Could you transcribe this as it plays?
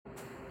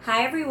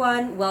Hi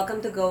everyone,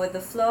 welcome to Go with the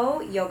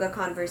Flow, Yoga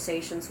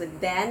Conversations with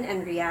Ben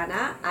and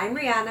Rihanna. I'm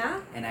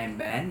Rihanna. And I'm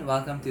Ben.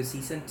 Welcome to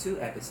Season 2,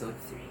 Episode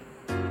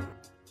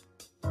 3.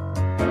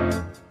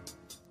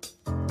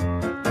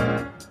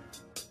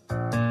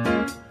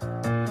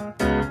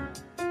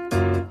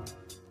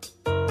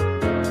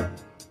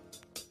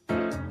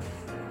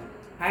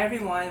 Hi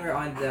everyone, we're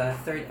on the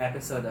third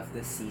episode of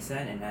this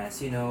season, and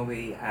as you know,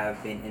 we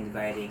have been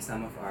inviting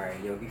some of our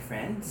yogi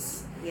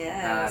friends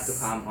to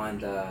come on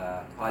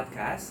the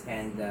podcast.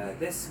 And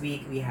this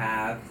week we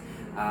have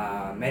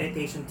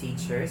meditation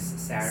teachers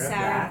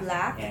Sarah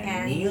Black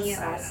and Neil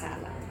Sala.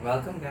 Sala.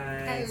 Welcome,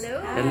 guys.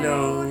 Hello. Hi.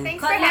 Hello.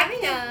 Thanks for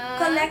having us.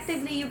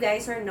 Collectively, you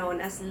guys are known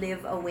as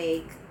Live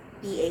Awake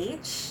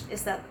PH.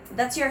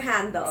 That's your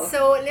handle?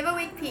 So, Live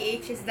Awake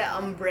PH is the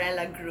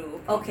umbrella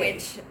group, Okay.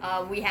 which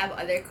we have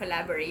other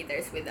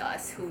collaborators with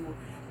us who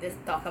just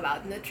talk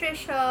about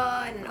nutrition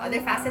and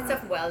other facets of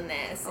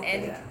wellness. Okay.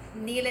 And Yeah.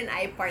 Neil and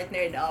I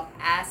partnered up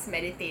as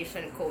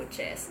meditation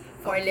coaches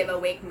for Okay. Live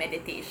Awake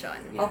Meditation,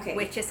 Yeah. Okay.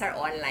 which is our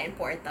online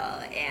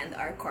portal and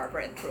our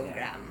corporate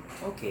program.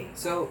 Okay,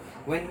 so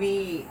when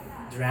we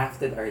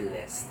drafted our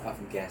list of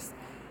guests,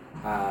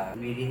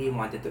 we really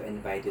wanted to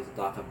invite you to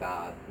talk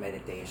about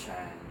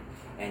meditation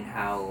and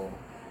how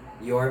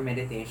your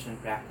meditation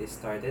practice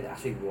started,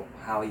 actually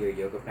how your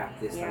yoga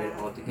practice started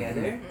Yeah.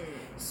 altogether. Mm.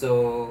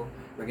 So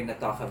we're gonna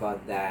talk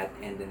about that,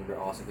 and then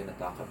we're also gonna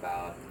talk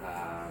about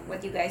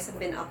What you guys have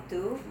been up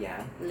to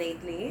yeah.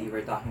 lately? We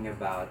were talking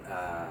about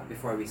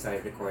before we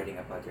started recording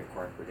about your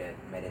corporate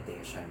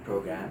meditation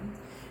program.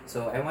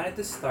 So I wanted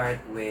to start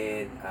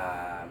with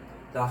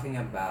talking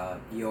about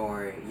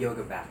your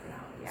yoga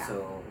background. Yeah.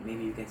 So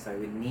maybe you can start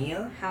with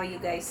Neil. How you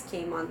guys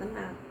came on the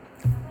map?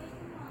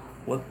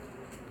 Well,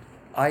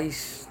 I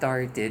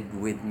started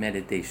with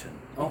meditation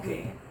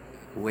Okay.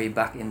 way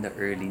back in the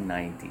early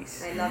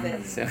 90s. I love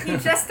it. So, He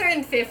just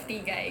turned 50,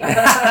 guys.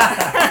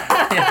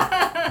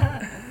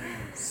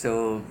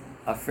 so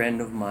a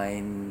friend of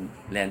mine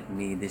lent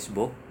me this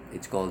book.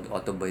 It's called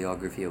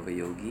Autobiography of a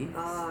Yogi.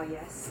 Oh,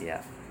 yes.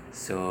 Yeah.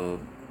 So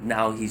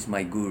now he's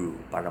my guru.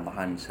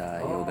 Paramahan sa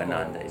Oh,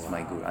 Yogananda is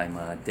my wow. guru. I'm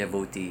a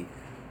devotee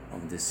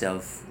of the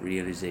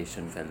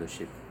Self-Realization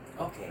Fellowship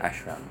Okay.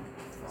 ashram.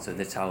 So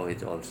that's how it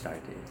all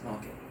started.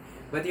 Okay.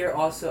 But you're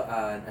also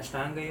an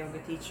Ashtanga yoga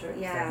teacher?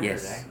 Is Yeah. that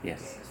Yes, correct?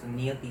 yes. Okay. So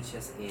Neil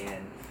teaches in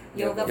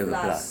Yoga, Yoga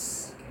Plus. Plus.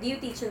 Do you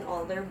teach in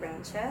all their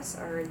branches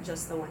or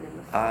just the one in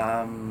the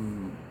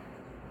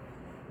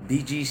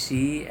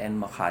BGC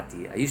and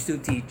Makati. I used to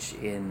teach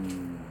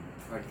in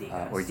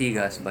Ortigas.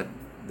 Ortigas, but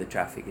the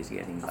traffic is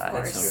getting Of bad.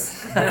 course.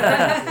 So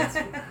That's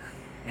true.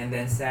 And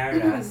then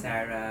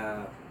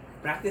Sarah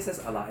practices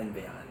a lot in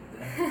beyond.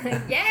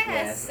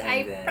 Yes, and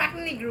I then-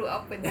 practically grew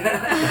up with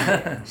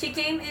that. She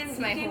came in. It's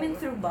You my came in home.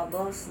 through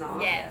bubbles, no?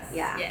 Yes,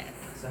 Yeah. yes.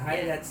 So how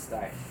did Yeah. that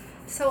start?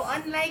 So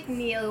unlike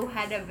Neil, who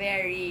had a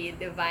very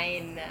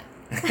divine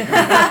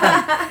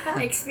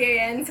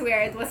experience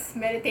where it was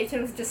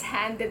meditation was just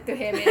handed to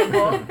him in a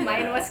book,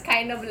 mine was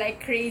kind of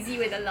like crazy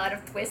with a lot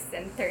of twists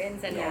and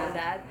turns and all Yeah.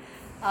 that.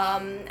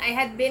 I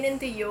had been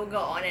into yoga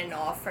on and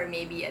off for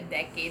maybe a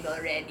decade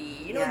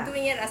already. You know, Yeah.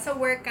 doing it as a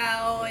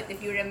workout.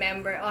 If you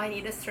remember, oh, I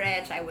need a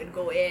stretch, I would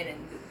go in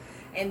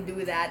and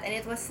do that. And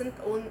it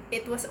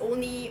was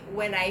only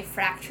when I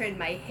fractured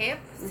my hip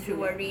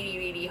through a really,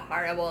 really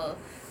horrible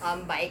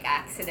bike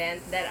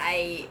accident that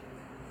I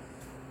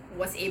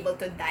was able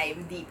to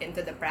dive deep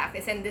into the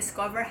practice and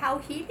discover how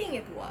healing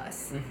it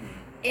was.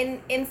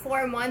 In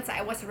 4 months, I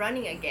was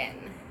running again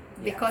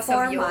because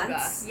 4 of yoga.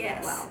 months?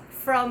 Yes. Wow.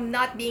 From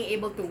not being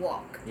able to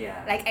walk.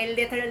 Yeah. Like I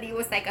literally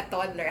was like a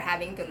toddler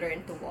having to learn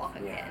to walk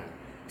Yeah. again.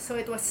 So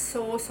it was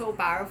so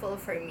powerful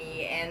for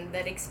me, and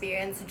that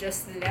experience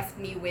just left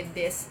me with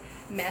this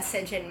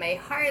message in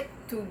my heart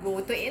to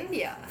go to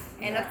India.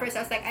 And Yeah. at first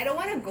I was like, I don't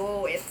want to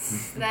go.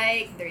 It's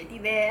like dirty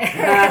there.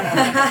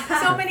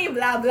 So many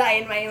blah blah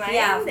in my mind.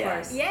 Yeah, of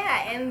course.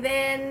 Yeah, and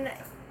then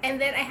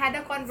I had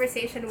a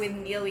conversation with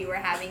Neil. We were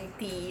having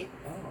tea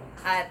Oh.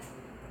 at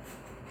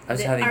I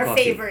was having our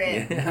coffee.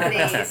 favorite Yeah.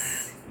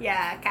 place.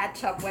 Yeah,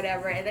 catch up,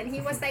 whatever. And then he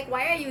was like,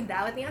 why are you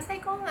doubting? I was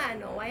like, oh nga,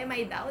 no, why am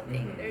I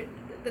doubting?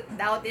 The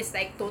doubt is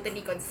like totally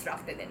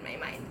constructed in my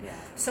mind. Yeah.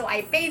 So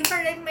I paid for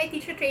my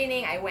teacher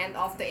training. I went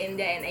off to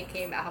India and I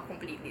came back a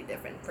completely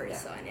different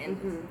person. And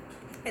Mhm.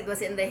 it was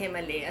in the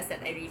Himalayas that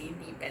I really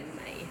deepened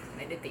my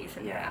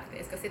meditation Yeah.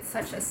 practice because it's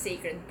such a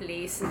sacred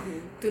place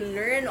Mhm. to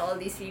learn all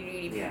these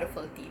really, really Yeah.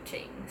 beautiful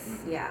teachings.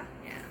 Yeah.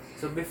 Yeah.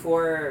 So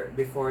before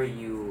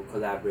you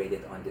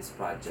collaborated on this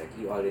project,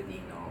 you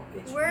already know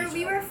each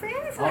We were other.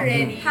 friends Oh,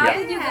 already. How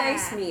did you Yeah.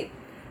 guys meet?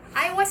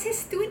 I was his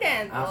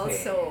student Okay.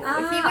 also. Ah,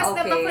 He was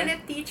the okay.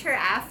 Makulit teacher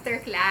after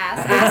class,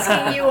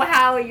 asking you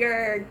how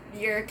your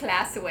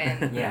class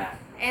went. Yeah.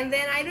 And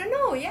then I don't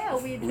know, yeah,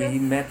 we just We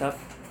met up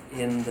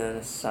in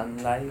the Sun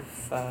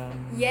Life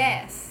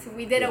yes,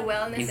 we did a Yeah.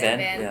 wellness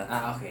Event, event.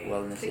 yeah. Okay.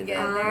 wellness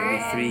Together, event. Maybe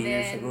and 3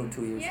 years then- ago,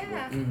 2 years ago.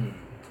 Yeah.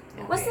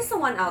 Mm-hmm. Was this the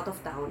one out of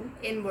town?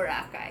 In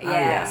Boracay.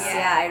 Yes, yeah.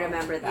 yeah, I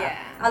remember that.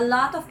 Yeah. A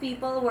lot of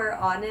people were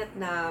on it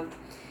na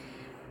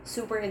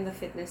super in the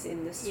fitness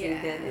industry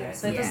Yeah. then.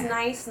 Yes. So it was Yeah.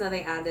 nice na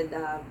they added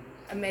a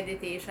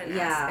meditation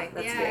Yeah, aspect.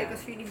 that's Yeah, good. it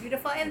was really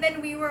beautiful. And then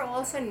we were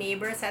also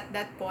neighbors at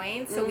that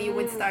point, so we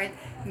would start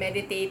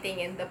meditating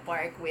in the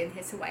park with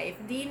his wife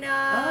Dina.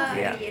 Oh,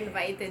 yeah. He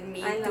invited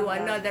me I to love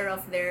that. another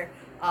of their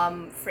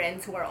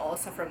friends who are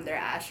also from their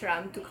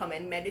ashram to come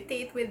and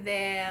meditate with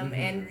them.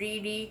 And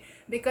really,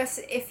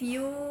 because if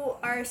you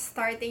are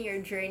starting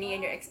your journey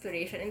and your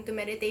exploration into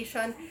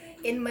meditation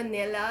in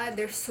Manila,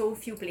 there's so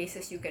few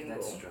places you can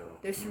That's go. true.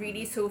 There's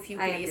really so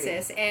few I agree.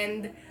 places,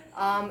 and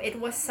it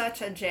was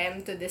such a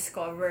gem to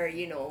discover,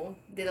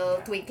 little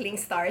twinkling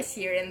stars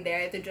here and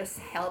there to just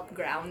help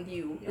ground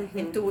you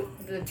into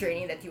the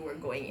journey that you were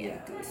going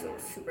Yeah. into. So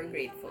super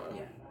grateful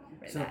Yeah.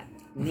 for So that.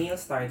 Neil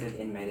started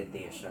in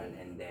meditation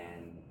and then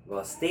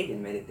stayed in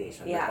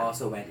meditation, Yeah. but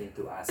also went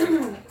into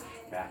asana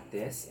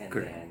practice, and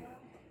Correct. then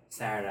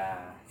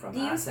Sarah from Do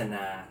you-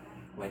 asana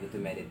went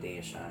into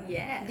meditation.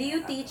 Yeah. Do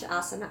you teach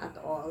asana at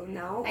all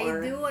now? I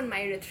Or? do on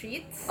my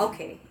retreats.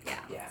 Okay.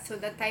 Yeah.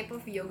 So the type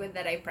of yoga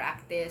that I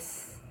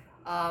practice,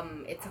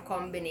 it's a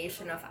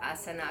combination of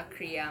asana,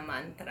 kriya,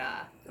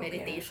 mantra, Okay.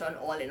 meditation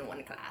all in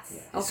one class.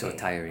 Yeah. It's so Okay.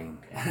 tiring.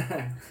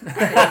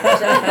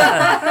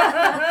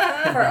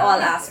 For all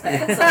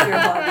aspects of your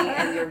body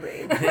and your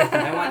brain.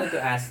 I wanted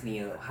to ask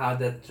Neil how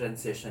the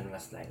transition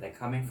was like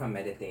coming from a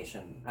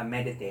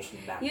meditation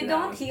background. You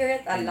don't hear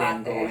it a and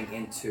lot then going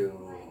into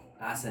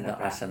asana The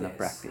practice. asana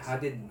practice. How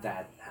did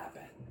that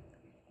happen?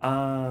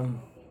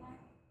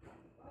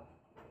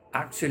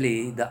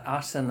 Actually, the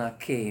asana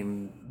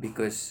came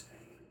because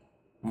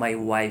my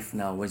wife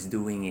now was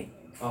doing it,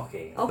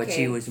 Okay. Oh. but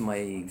she Okay. was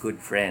my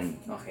good friend,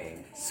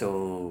 Okay. so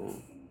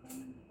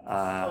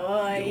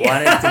Oy.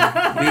 wanted to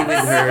be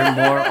with her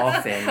more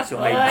often. So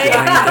I Oy.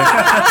 joined her.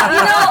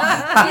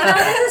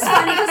 This is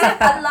funny because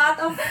a lot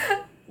of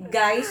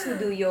guys who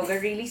do yoga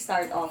really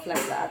start off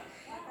like that.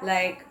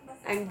 Like,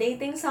 I'm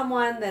dating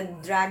someone, then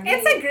drag me.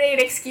 It's a great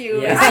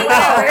excuse. Yeah. I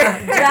know.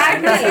 Whatever. Drag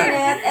me in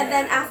it, and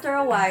then after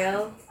a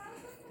while,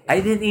 I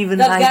didn't even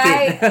the like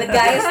the it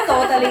guy is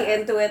totally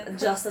into it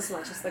just as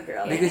much as the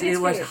girl. because And it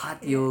it's was great. hot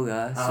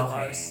yoga. So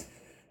Okay.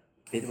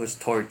 it was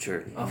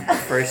torture. Okay. The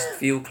first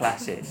few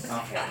classes.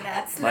 Okay.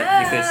 That's But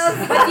love. because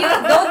But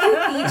don't you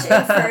teach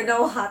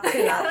Inferno hot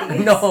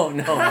Pilates? no.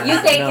 You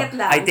take no. it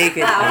lang. I take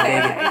it. Ah, I okay.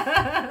 take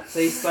it. So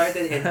you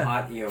started in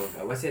hot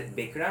yoga. Was it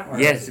Bikram or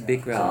Yes, was it-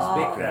 Bikram. So it's Oh.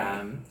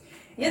 Bikram.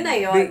 Yun na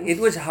yun. It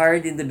was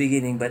hard in the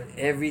beginning, but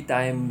every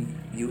time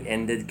you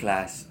ended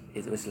class,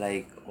 it was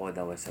like, oh,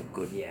 that was a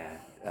good Yeah.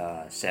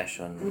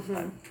 session.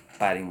 I'm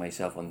patting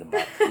myself on the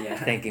back, Yeah.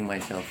 thanking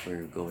myself for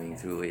going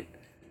through it.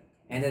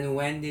 And then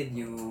when did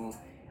you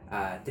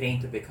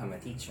train to become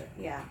a teacher?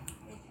 Yeah.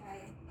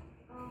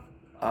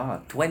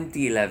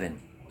 2011.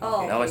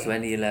 Oh, That was okay.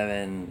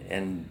 2011,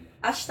 and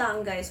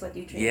Ashtanga is what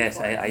you train yes,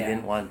 for. I Yeah.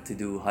 didn't want to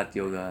do hot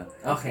yoga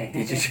Okay.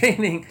 teacher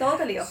training.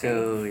 Totally okay.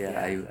 So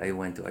I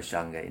went to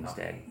Ashtanga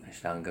instead.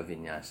 Ashtanga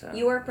Vinyasa.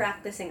 You were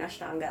practicing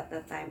Ashtanga at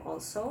that time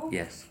also?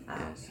 Yes, Ah,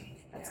 yes. okay.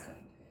 That's Yeah. good.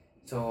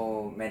 So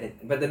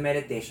but the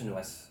meditation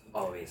was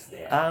always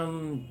there.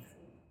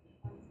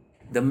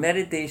 The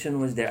meditation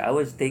was there. I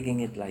was taking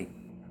it like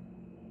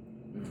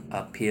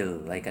a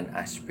pill, like an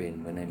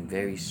aspirin. When I'm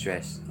very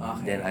stressed,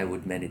 Okay. then I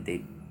would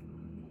meditate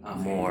Okay.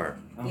 more.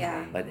 Okay.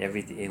 Yeah. But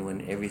when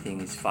everything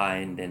is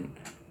fine, then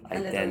I A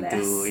little tend less.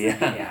 to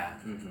Yeah.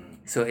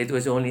 Mm-hmm. So it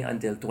was only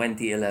until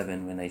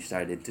 2011 when I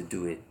started to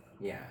do it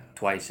Yeah.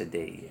 twice a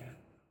day, Yeah.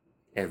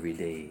 every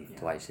day, Yeah.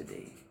 twice a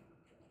day.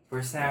 For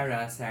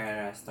Sarah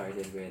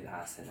started with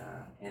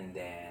asana, and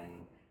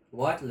then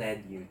what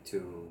led you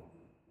to,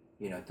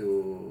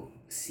 to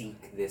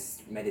seek this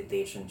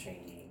meditation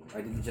training,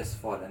 or did it just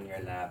fall on your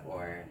lap,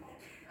 or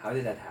how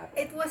did that happen?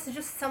 It was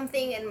just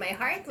something in my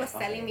heart was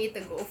telling me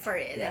to go for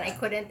it, and I Yeah.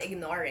 couldn't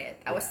ignore it.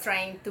 I was Yeah.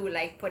 trying to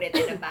put it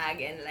in a bag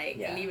and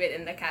Yeah. leave it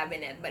in the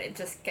cabinet, but it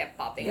just kept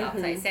popping up.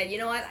 So I said, you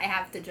know what, I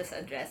have to just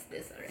address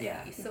this already.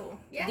 Yeah. So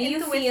yeah. Do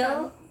you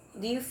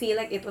intuition. feel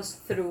like it was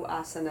through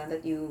asana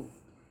that you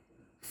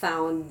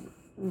found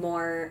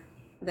more,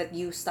 that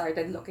you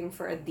started looking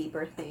for a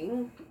deeper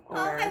thing?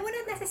 Or I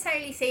wouldn't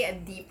necessarily say a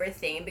deeper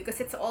thing because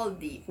it's all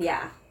deep.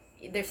 yeah,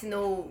 There's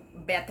no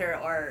better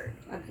or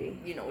agree.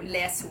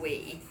 less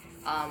way.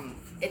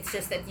 It's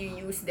just that you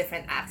use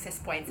different access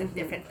points at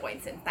different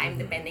points in time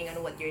depending on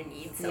what your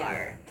needs Yeah.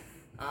 are.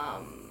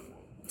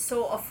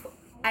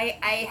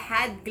 I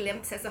had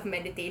glimpses of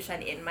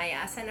meditation in my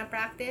asana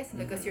practice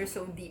because you're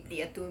so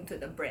deeply attuned to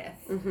the breath.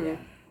 Yeah.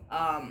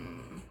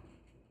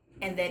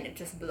 And then it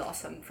just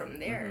blossomed from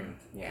there.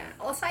 Yeah.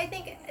 Also, I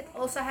think it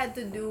also had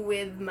to do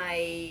with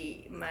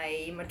my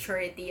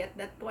maturity at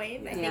that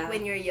point. I Yeah. think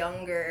when you're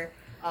younger,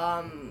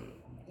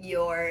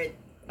 your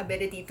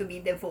ability to be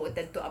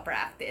devoted to a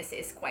practice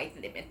is quite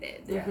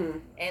limited. Yeah.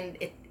 And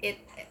it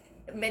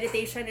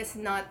meditation is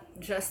not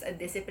just a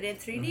discipline;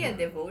 it's really a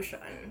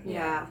devotion.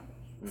 Yeah.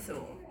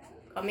 So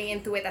coming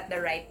into it at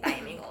the right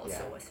timing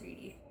also Yeah. was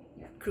really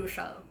Yeah.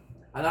 crucial.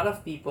 A lot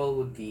of people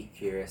would be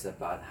curious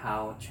about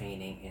how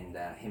training in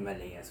the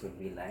Himalayas would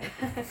be like.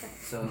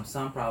 So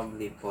some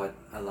probably put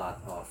a lot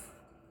of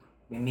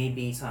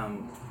maybe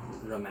some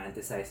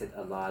romanticize it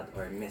a lot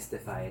or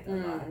mystify it a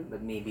lot,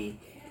 but maybe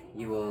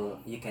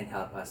you can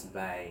help us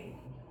by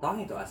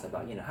talking to us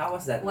about, how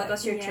was that What like?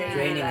 was your Yeah. training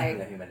Training like? in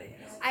the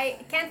Himalayas. I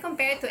can't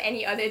compare it to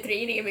any other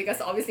training because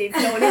obviously it's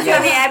the only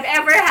training I've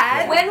ever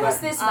had. Yeah. When was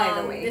this,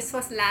 by the way? This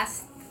was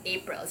last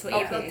April, so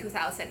Okay. April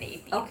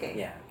 2018. Okay.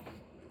 Yeah.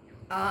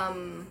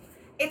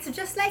 It's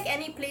just like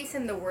any place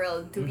in the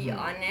world, to be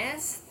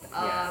honest.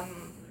 Yeah.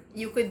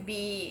 You could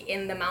be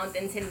in the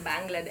mountains in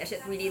Bangladesh,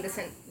 it really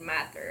doesn't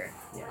matter.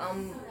 Yeah.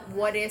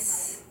 What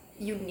is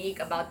unique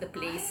about the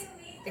place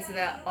is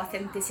the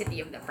authenticity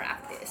of the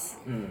practice.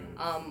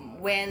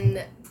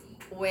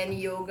 When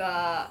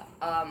yoga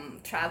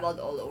traveled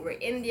all over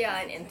India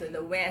and into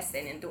the West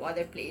and into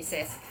other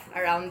places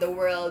around the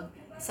world,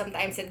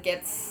 sometimes it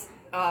gets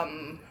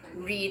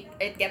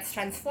it gets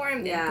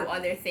transformed Yeah. into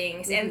other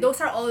things, and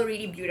those are all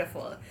really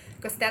beautiful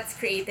because that's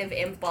creative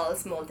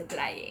impulse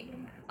multiplying.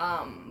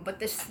 But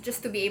this,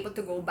 just to be able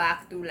to go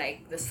back to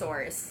like the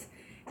source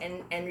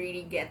and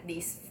really get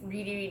these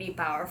really really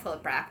powerful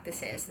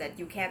practices that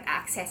you can't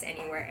access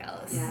anywhere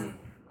else.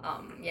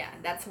 Yeah.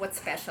 That's what's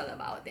special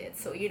about it.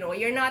 So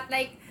you're not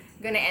like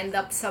gonna end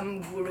up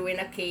some guru in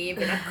a cave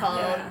in a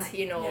cult,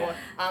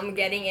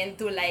 getting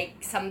into like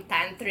some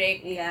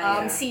tantric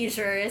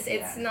seizures.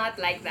 It's not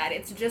like that.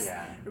 It's just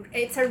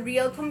it's a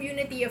real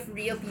community of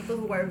real people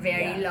who are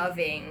very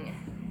loving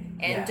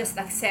and just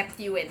accept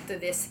you into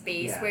this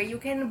space where you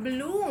can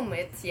bloom.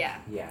 It's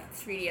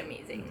really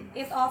amazing.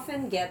 It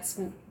often gets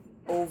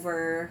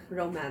over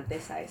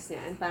romanticized,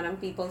 and parang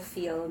people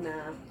feel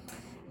na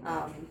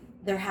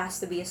there has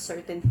to be a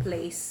certain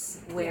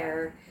place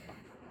where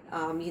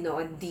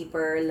a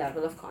deeper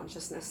level of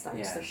consciousness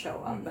starts to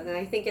show up. But then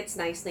I think it's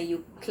nice that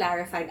you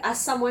clarified, as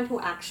someone who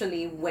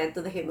actually went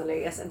to the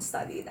Himalayas and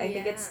studied, I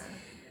think it's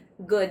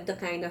good to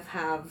kind of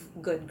have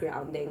good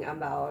grounding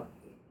about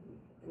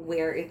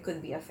where it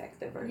could be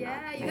effective or not.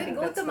 Yeah, you I could think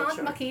go that's to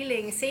Mount mature.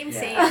 Makiling, same.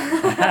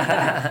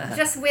 Yeah.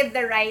 Just with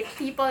the right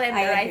people and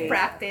I the right agree.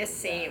 practice,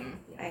 same.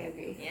 I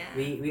agree. Yeah.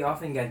 We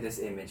often get this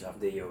image of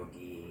the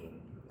yogi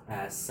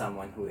as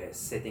someone who is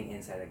sitting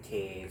inside a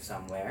cave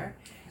somewhere,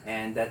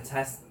 and that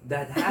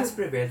has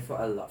prevailed for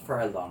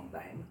a long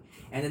time.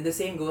 And then the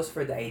same goes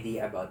for the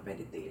idea about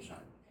meditation.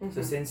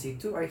 So since you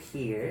two are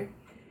here,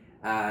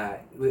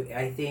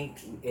 I think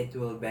it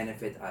will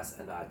benefit us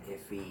a lot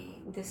if we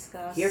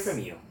Discuss. hear from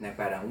you. Na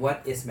parang,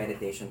 what is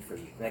meditation for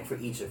you? Like for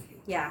each of you.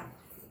 Yeah.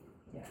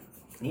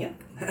 Neil?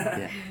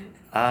 Yeah.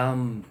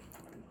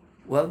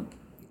 Well,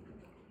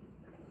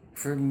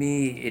 for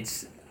me,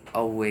 it's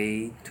a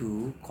way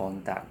to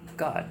contact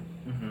God.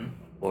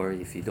 Or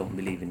if you don't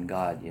believe in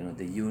God,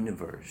 the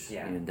universe,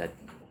 Yeah. that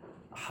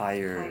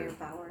Higher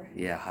power.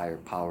 higher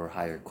power,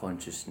 higher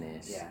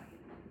consciousness. Yeah.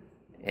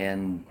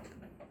 And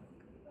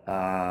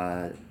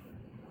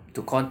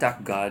to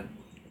contact God,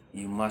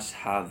 you must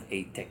have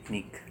a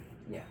technique.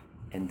 Yeah.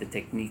 And the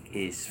technique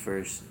is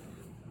first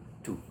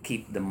to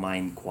keep the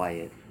mind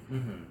quiet.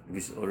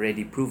 Because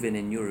already proven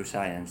in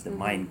neuroscience, the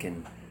mind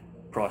can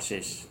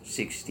process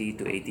 60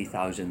 to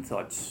 80,000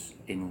 thoughts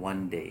in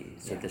one day.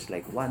 So that's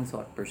like one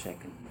thought per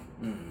second.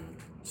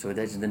 So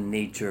that's the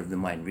nature of the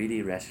mind,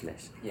 really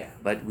restless. Yeah.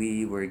 But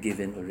we were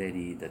given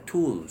already the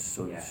tools,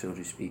 so Yeah.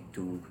 to speak,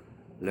 to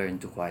learn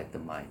to quiet the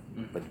mind.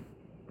 But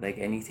like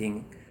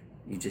anything,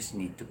 you just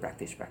need to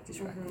practice.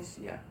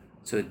 Yeah.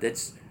 So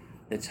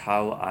that's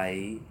how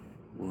I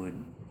would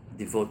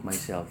devote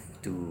myself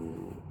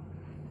to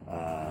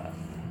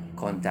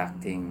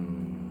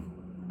contacting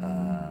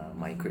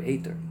my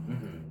creator,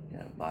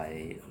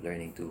 by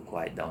learning to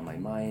quiet down my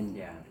mind.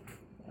 Yeah.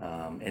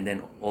 And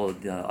then all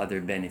the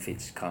other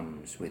benefits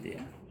comes with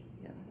it.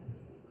 Yeah.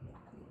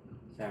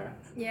 Sarah?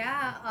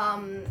 Yeah,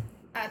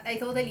 I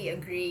totally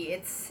agree.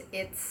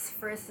 It's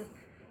first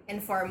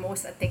and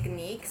foremost a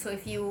technique. So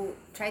if you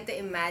try to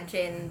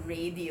imagine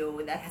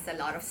radio that has a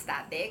lot of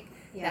static,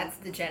 that's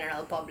the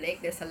general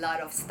public. There's a lot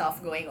of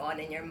stuff going on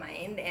in your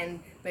mind, and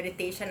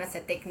meditation as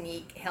a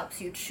technique helps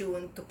you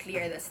tune to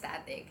clear the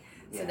static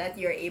so that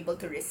you're able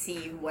to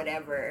receive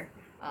whatever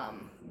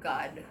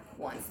God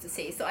wants to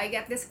say. So I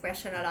get this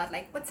question a lot,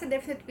 like, what's the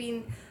difference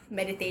between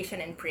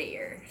meditation and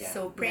prayer? Yeah.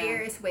 So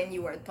prayer is when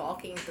you are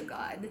talking to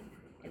God,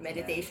 and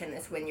meditation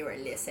is when you are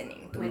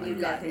listening to When what you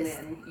God let Him is.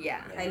 in.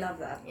 Yeah. I love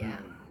that. Yeah.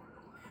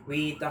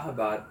 We talk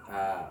about,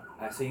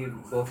 so you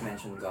both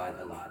mentioned God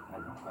a lot.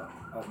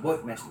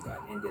 Both mentioned God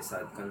in this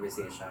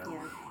conversation.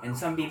 Yeah. And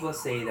some people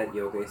say that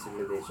yoga is a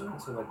religion.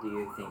 So what do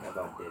you think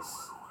about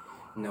this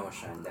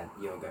notion that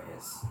yoga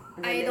is?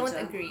 I don't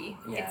Religion. agree.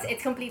 Yeah.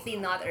 It's completely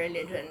not a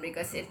religion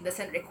because it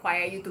doesn't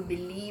require you to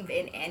believe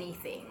in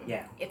anything.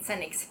 Yeah. It's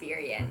an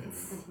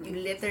experience. You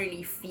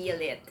literally feel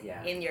it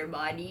Yeah. in your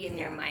body, in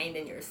your mind,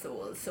 and your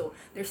soul. So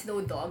there's no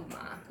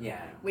dogma,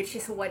 Yeah. which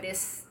is what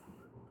is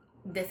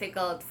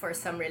difficult for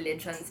some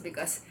religions,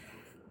 because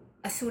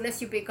as soon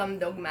as you become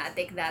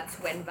dogmatic, that's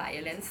when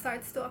violence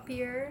starts to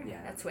appear.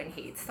 Yeah. That's when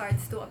hate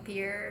starts to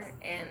appear.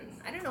 And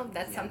I don't know if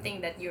that's Yeah. something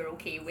that you're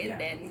okay with, Yeah.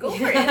 then go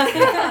for it.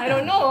 I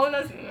don't know.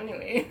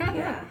 Anyway.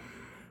 Yeah.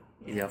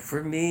 Yeah,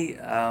 for me,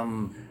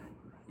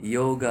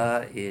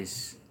 yoga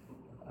is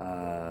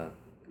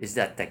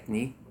that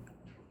technique,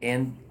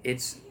 and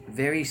it's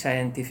very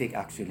scientific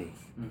actually.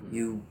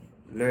 You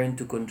learn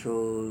to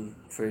control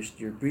first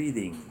your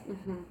breathing.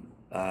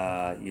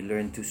 You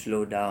learn to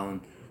slow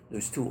down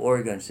those two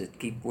organs that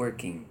keep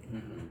working,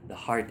 the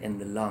heart and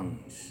the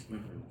lungs.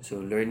 So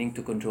learning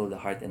to control the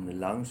heart and the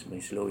lungs by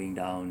slowing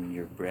down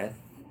your breath,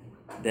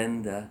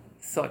 then the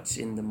thoughts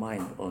in the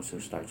mind also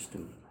starts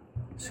to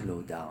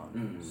slow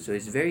down. So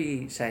it's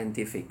very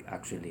scientific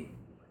actually.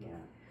 Yeah.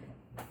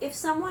 If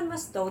someone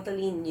was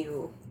totally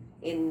new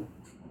in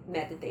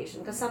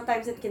meditation, because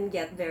sometimes it can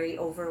get very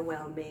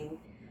overwhelming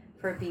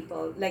for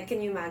people. Like,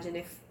 can you imagine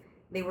if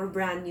they were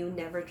brand new,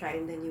 never tried,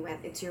 and then you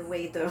went, it's your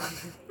way to talk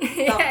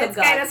Yeah, to it's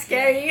God. kind of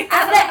scary.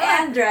 At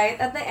the end, right?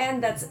 At the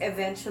end, that's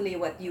eventually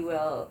what you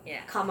will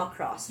Yeah. come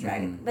across,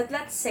 right? Mhm. But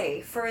let's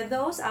say, for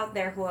those out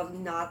there who have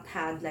not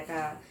had like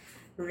a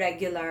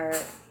regular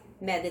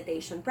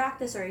meditation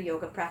practice or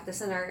yoga practice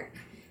and are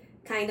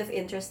kind of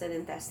interested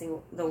in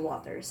testing the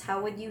waters,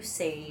 how would you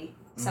say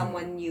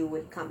someone new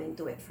would come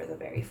into it for the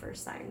very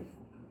first time?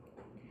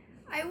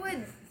 I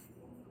would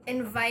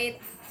invite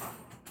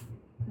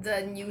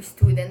the new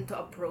student to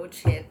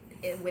approach it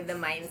with the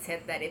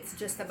mindset that it's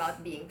just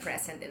about being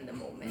present in the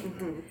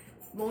moment.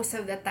 Most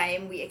of the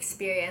time, we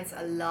experience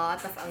a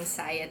lot of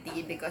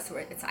anxiety because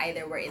it's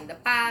either we're in the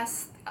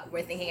past,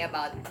 we're thinking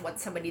about what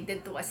somebody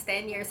did to us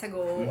 10 years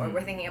ago, or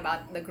we're thinking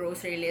about the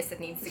grocery list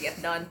that needs to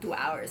get done 2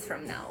 hours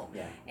from now.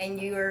 Yeah.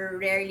 And you're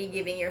rarely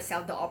giving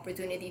yourself the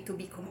opportunity to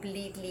be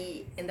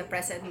completely in the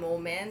present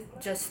moment,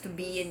 just to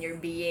be in your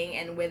being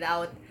and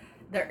without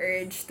the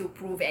urge to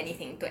prove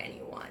anything to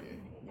anyone.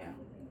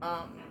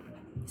 Yeah.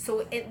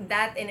 So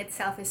that in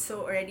itself is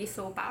already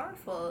so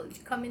powerful. You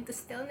come into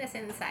stillness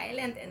and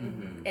silent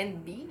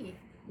and be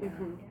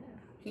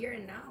here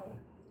and now.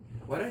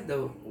 What are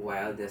the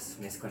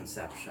wildest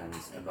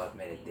misconceptions about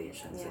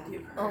meditations that Yeah.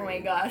 you've heard? Oh my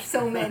gosh,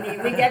 so many.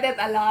 We get it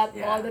a lot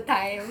Yeah. all the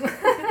time.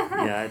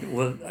 Yeah,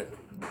 well,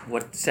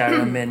 what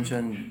Sarah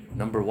mentioned,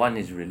 number one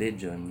is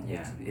religion.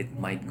 Yeah. It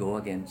might go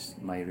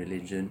against my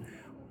religion.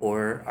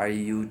 Or are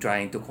you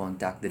trying to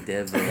contact the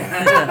devil?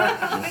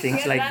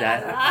 Things like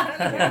that.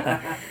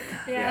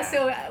 Yeah,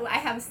 so I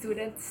have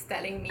students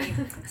telling me,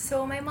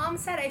 so my mom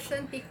said I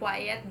shouldn't be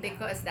quiet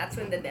because that's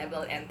when the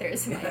devil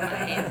enters my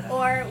mind.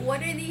 Or what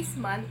are these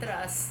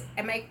mantras?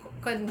 Am I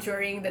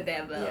conjuring the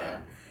devil?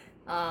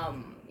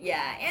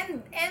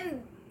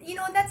 And you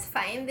know, that's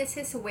fine. This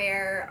is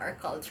where our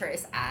culture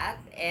is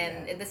at,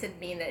 and it doesn't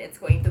mean that it's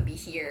going to be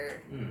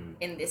here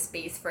in this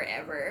space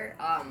forever.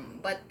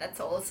 But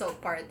that's also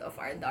part of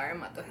our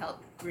dharma to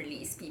help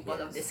release people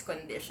of this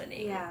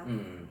conditioning. Yeah.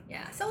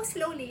 Yeah, so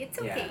slowly,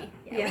 it's okay.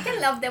 Yeah. We can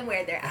love them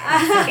where they're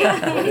at.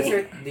 It's What is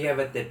okay. do you have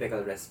a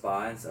typical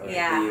response, or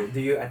Yeah. do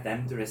you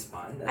attempt to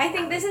respond? I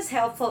think this is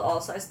helpful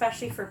also,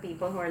 especially for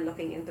people who are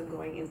looking into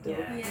going into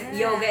Yeah.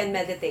 yoga and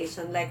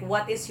meditation. Like,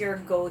 what is your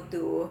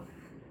go-to?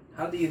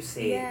 How do you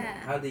say?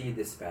 Yeah. How do you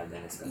dispel the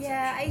misconceptions?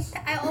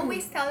 Yeah, I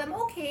always tell them,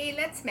 okay,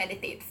 let's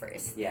meditate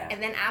first. Yeah.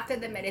 And then after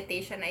the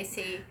meditation, I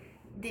say,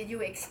 did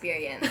you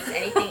experience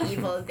anything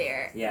evil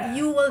there? Yeah.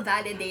 You will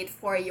validate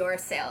for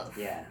yourself.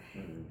 Yeah.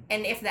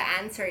 And if the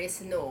answer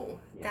is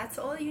no, Yeah. that's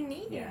all you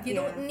need. Yeah. You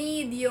don't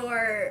need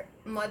your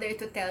mother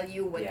to tell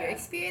you what your Yeah.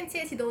 experience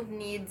is. You don't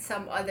need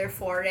some other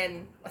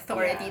foreign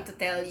authority Yeah, to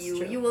tell it's you.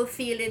 true. You will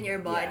feel in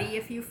your body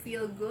Yeah. if you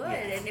feel good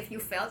Yeah. and if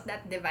you felt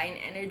that divine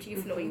energy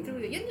flowing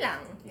through you. Yun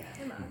lang. Yeah.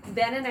 Diba?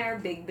 Ben and I are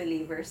big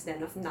believers then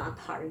of not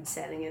hard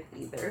selling it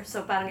either.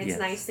 So parang it's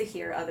Yes. nice to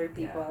hear other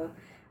people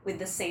with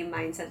the same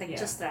mindset. Like,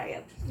 Yeah. just try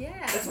it.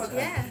 Yeah. That's what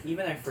yeah.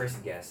 even our first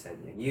guest said.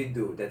 You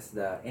do. That's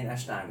the in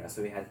Ashtanga.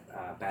 So we had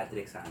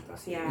Patrick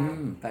Santos here.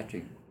 Yeah.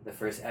 Patrick. The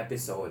first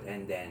episode,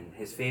 and then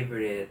his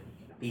favorite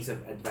piece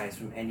of advice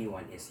from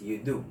anyone is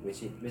you do,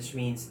 which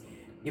means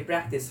you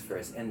practice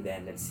first and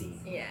then let's see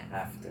Yeah.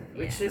 after,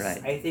 Yeah. which is Right.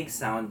 I think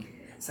sound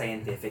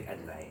scientific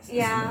advice.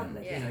 Yeah.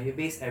 Like, Yeah. you know, you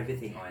base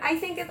everything on I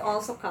think it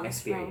also comes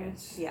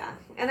experience. from, yeah.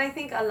 And I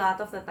think a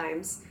lot of the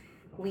times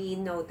we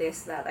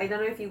notice that, I don't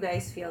know if you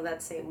guys feel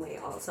that same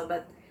way also,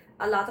 but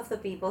a lot of the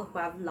people who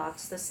have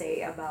lots to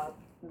say about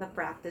the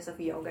practice of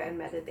yoga and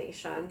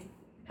meditation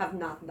have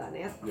not done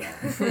it. Yeah.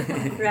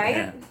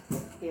 Right?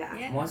 Yeah.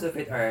 Yeah. Most of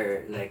it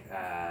are like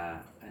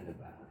ano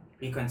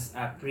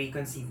ba?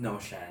 Preconceived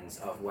notions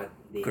of what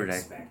they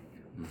Correct. expect.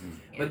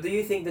 But do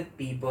you think that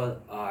people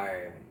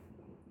are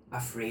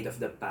afraid of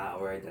the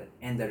power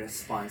and the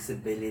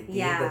responsibility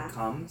Yeah. that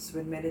comes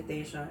with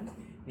meditation?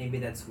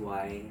 Maybe that's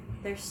why.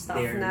 There's stuff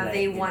They're na like,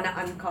 they you want to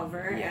know,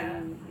 uncover yeah.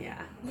 and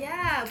yeah.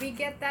 Yeah, we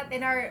get that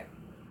in our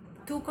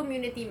 2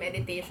 community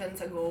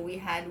meditations ago.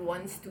 We had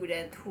one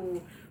student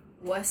who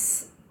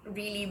was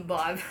really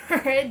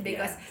bothered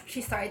because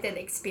she started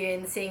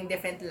experiencing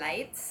different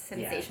lights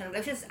sensation,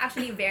 which is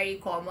actually very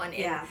common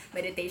in Yeah.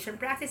 meditation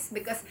practice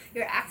because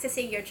you're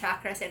accessing your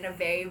chakras in a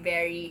very,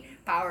 very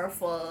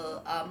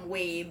powerful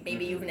way.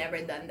 Maybe you've never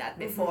done that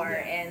before.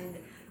 Yeah.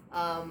 And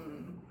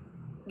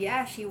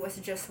she was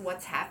just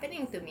what's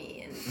happening to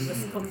me, and it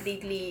was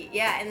completely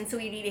and so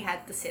we really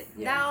had to sit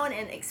down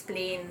and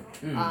explain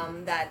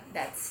that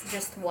that's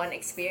just one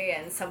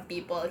experience. Some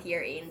people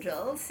hear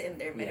angels in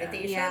their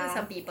meditation. Yeah.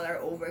 Some people are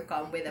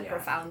overcome with a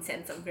profound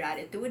sense of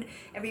gratitude.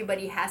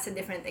 Everybody has a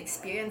different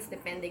experience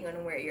depending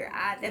on where you're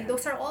at, and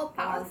those are all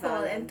powerful,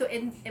 valid. and to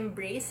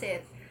embrace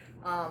it,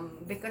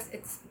 because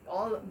it's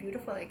all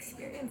beautiful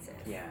experiences.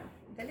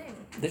 Galing.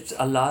 There's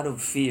a lot of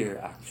fear,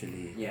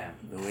 actually. Yeah.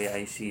 The way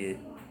I see it,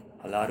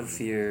 a lot of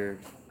fear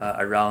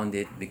around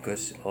it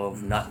because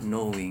of not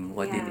knowing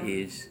what it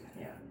Yeah. is.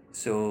 Yeah.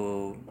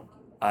 So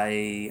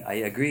I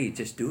agree.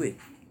 Just do it.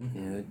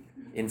 You know,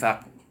 in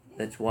fact,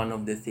 that's one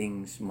of the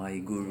things my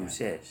guru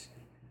says.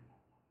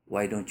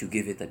 Why don't you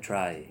give it a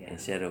try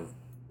instead of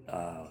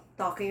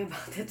Talking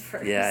about it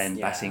first. and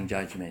Yeah. passing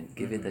judgment?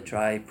 Give it a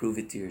try. Prove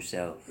it to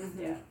yourself.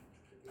 Yeah.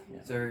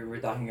 So we're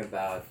talking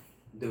about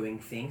doing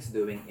things,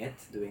 doing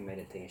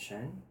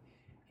meditation,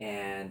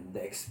 and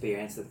the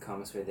experience that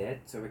comes with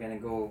it. So we're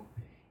gonna go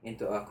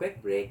into a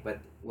quick break, but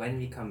when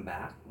we come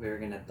back, we're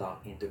gonna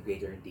talk into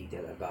greater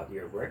detail about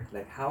your work.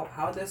 Like how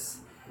does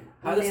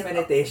Live-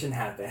 meditation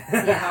happen?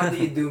 How do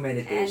you do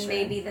meditation? And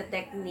maybe the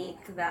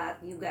technique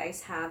that you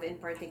guys have in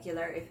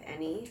particular, if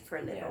any,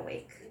 for Live Yeah.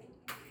 Awake.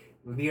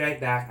 We'll be right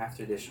back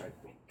after this short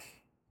break.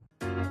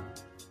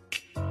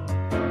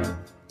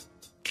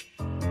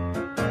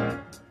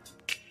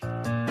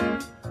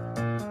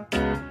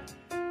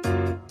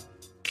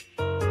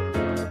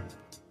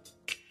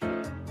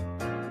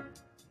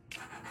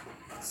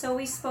 So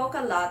we spoke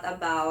a lot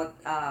about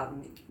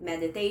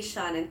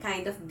meditation and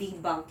kind of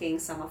debunking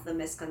some of the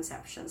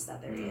misconceptions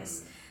that there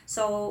is.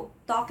 So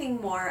talking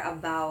more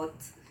about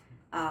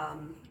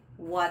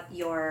what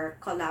your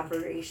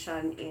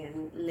collaboration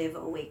in Live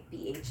Awake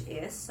PH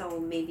is. So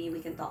maybe we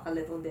can talk a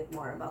little bit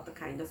more about the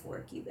kind of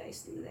work you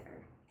guys do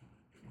there.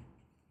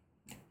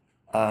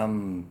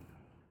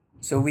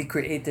 So we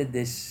created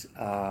this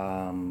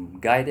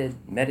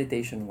guided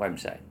meditation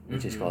website,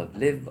 which is called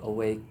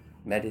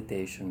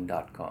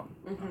liveawakemeditation.com.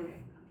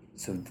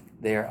 So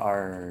there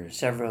are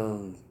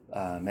several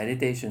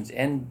meditations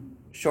and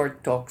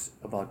short talks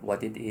about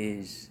what it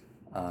is,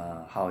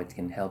 how it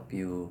can help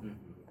you,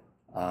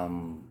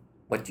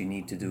 what you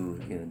need to do,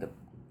 the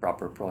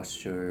proper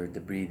posture, the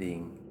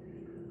breathing.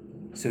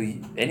 So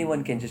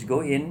anyone can just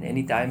go in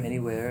anytime,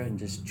 anywhere, and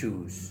just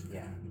choose.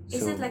 Yeah.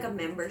 Is it like a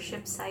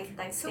membership site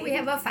type So thing? we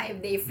have a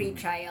 5-day free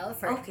trial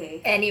for Okay.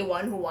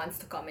 anyone who wants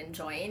to come and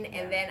join.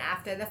 And then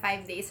after the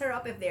 5 days are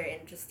up, if they're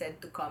interested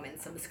to come and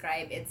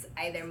subscribe, it's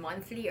either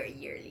monthly or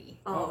yearly.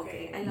 Oh,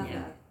 okay. I love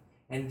Yeah. that.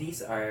 And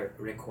these are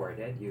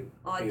recorded. You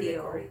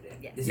Audio. recorded it.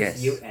 Yes. This Yes.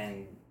 is you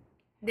and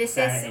This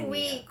Sarah is, and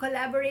we Nia.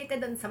 collaborated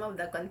on some of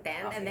the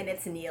content, and then Okay.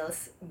 it's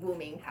Neil's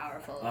booming,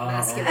 powerful, Oh,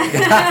 masculine.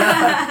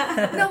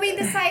 No, we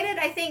decided,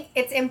 I think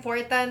it's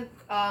important,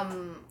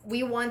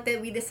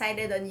 we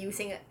decided on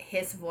using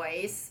his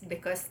voice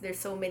because there's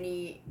so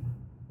many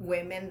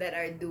women that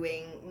are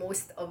doing,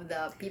 most of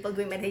the people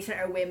doing meditation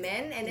are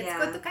women, and it's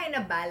good to kind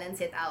of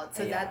balance it out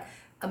so that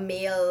a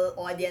male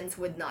audience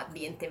would not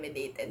be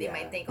intimidated. They Yeah.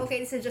 might think, okay,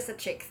 this is just a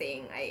chick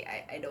thing.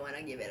 I don't want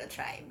to give it a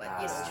try. But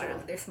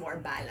True. there's more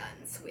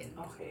balance with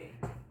Okay.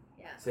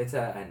 Yeah. So it's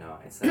a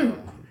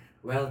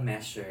well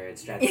measured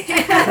strategy.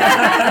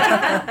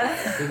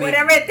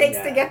 whatever it takes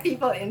to get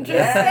people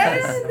interested.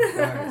 Yes, of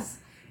course.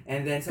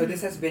 And then so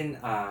this has been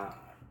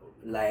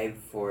live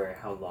for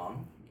how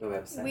long? The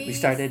website? We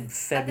started At the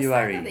start of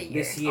February. the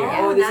year. This year.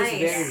 Oh, Oh, this nice. is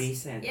very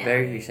recent. Yeah.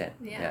 Very Okay. recent.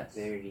 Yeah. Yes.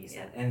 Very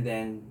recent. And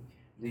then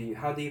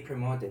how do you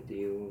promote it? Do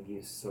you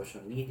use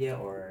social media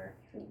or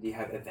do you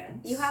have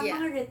events? You have Yeah.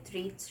 mga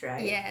retreats,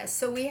 right? Yeah,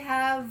 so we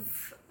have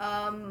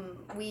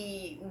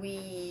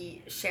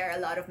we share a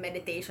lot of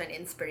meditation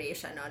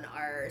inspiration on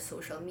our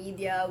social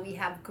media. We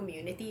have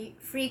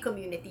free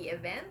community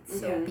events.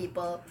 So Mhm.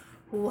 people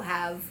who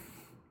have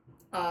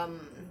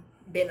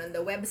been on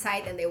the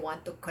website and they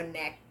want to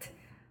connect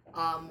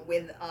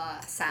with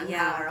a sangha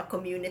Yeah. or a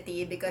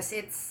community, because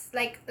it's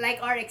like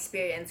our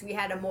experience. We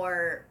had a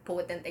more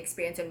potent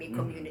experience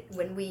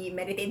when we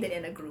meditated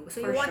in a group.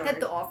 So For we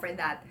wanted sure. to offer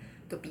that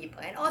to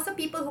people, and also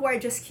people who are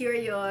just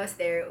curious.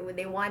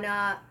 They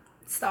wanna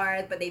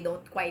start but they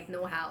don't quite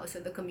know how. So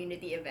the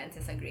community events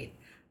is a great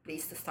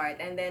place to start.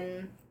 And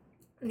then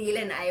Neil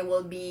and I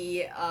will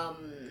be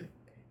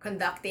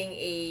conducting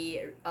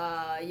a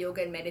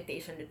yoga and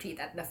meditation retreat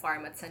at the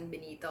farm at San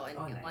Benito on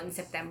Nice.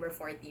 September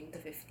 14 to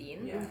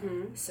 15. Yeah.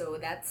 Mm-hmm. So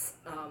that's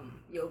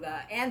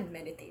yoga and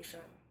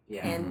meditation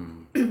Yeah.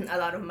 and a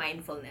lot of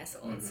mindfulness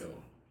also.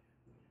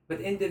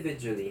 But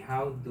individually,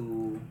 how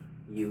do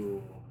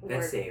you,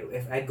 let's Work. say,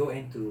 if I go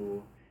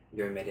into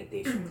your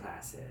meditation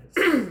classes,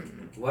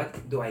 what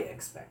do I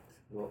expect?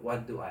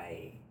 What do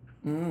I...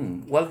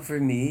 Well, for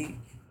me,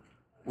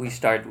 we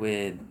start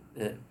with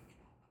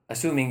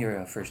assuming you're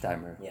a first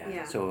timer. Yeah.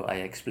 Yeah. So I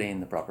explain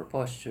the proper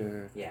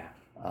posture, Yeah.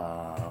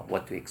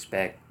 what to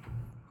expect,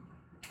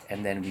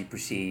 and then we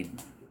proceed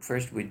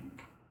first with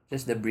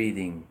just the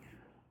breathing,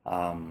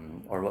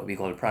 or what we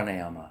call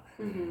pranayama.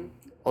 Mm-hmm.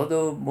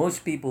 Although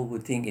most people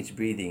would think it's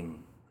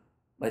breathing,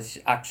 but it's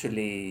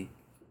actually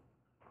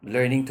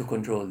learning to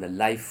control the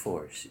life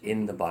force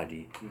in the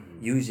body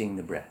using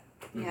the breath.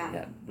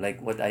 Yeah. Like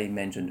what I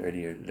mentioned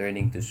earlier,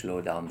 learning to slow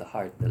down the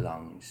heart, the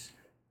lungs,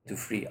 to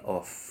free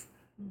off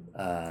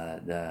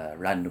the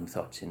random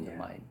thoughts in the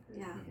mind.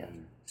 Yeah.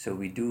 So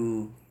we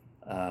do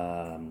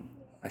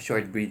a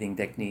short breathing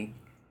technique,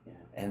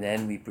 and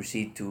then we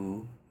proceed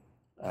to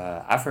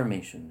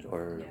affirmations,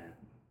 or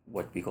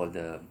what we call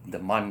the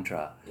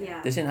mantra.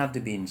 Yeah. Doesn't have to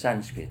be in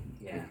Sanskrit.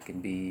 Yeah. It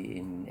can be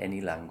in any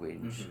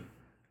language.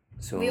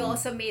 So We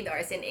also made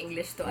ours in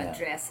English to Yeah.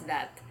 address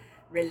that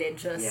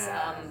religious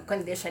Yeah.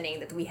 conditioning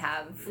that we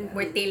have.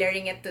 We're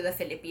tailoring it to the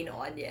Filipino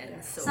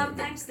audience. So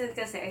Sometimes that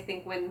kasi I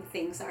think when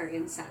things are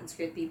in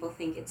Sanskrit, people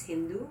think it's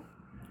Hindu.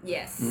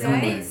 yes,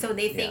 Right? so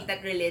they think that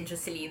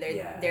religiously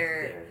they're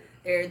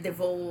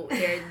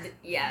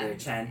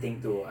chanting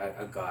to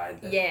a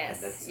god.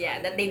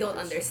 that they don't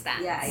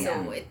understand. Yeah, so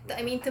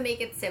to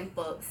make it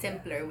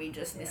simpler, we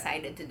just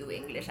decided to do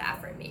English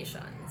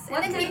affirmations,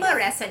 What and then kind people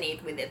of- resonate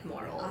with it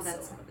more Oh, also.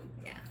 that's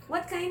Yeah.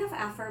 What kind of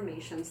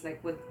affirmations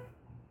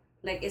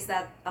is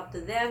that up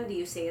to them? Do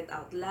you say it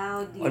out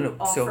loud? Do you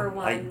offer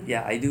one?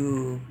 I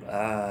do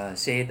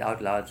say it out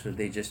loud, so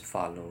they just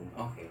follow.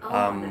 Okay.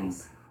 Oh,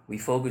 nice. We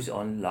focus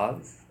on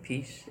love,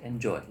 peace, and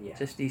joy. Yeah.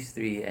 Just these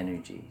three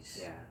energies.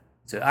 Yeah.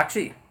 So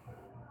actually,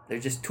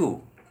 there's just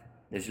two.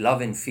 There's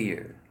love and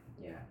fear.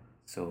 Yeah.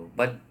 So,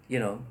 but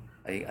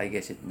I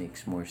guess it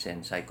makes more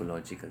sense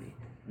psychologically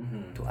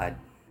to add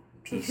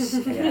peace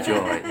and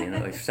joy.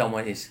 If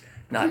someone is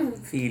not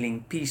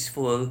feeling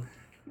peaceful,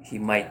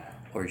 he might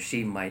or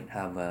she might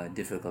have a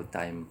difficult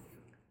time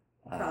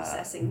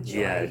Processing joy.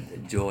 Yeah,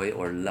 joy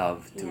or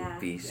love to Yeah.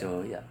 be.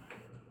 So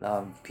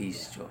love,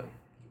 peace, joy.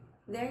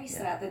 Very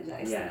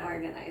strategized and Yeah.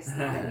 organized.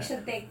 We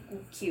should take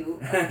cue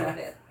out of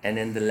it. And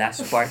then the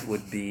last part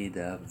would be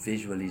the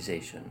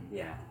visualization.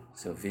 Yeah.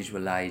 So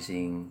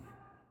visualizing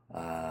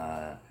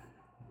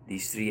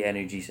these three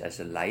energies as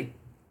a light,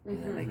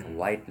 like a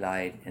white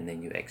light, and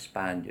then you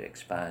expand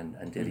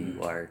until you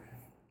are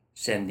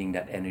sending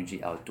that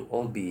energy out to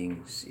all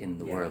beings in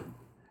the world.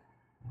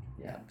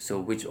 Yeah. So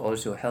which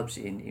also helps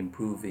in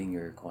improving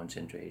your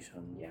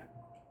concentration. Yeah.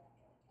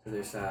 So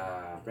there's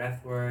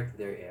breath work,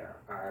 there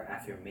are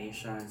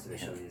affirmations,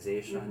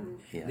 visualization.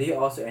 Yeah. Do you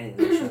also end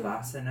in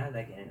Shavasana,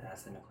 like in an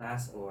asana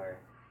class, or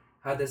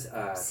how does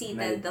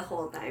Seated the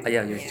whole time.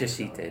 You're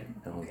just seated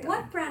the whole time.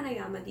 What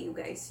pranayama do you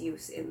guys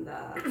use in the?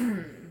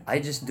 I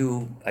just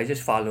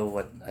follow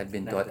what I've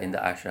been taught in the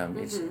ashram.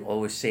 It's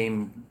always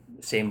same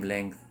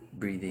length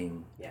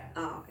breathing. Yeah.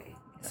 Oh, okay.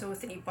 So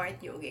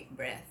 3-part yogic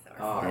breath or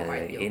Oh,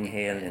 4-part yogic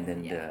Inhale breath. and then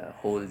the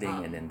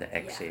holding and then the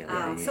exhale. And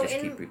then you So just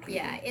keep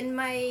repeating. in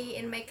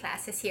my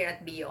classes here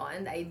at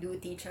Beyond, I do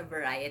teach a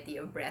variety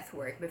of breath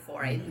work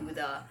before I do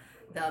the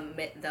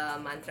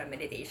mantra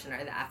meditation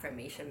or the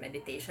affirmation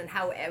meditation.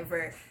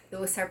 However,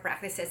 those are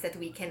practices that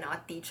we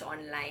cannot teach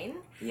online.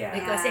 Yeah.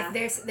 Because if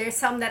there's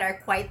some that are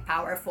quite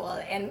powerful,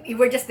 and we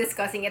were just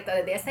discussing it the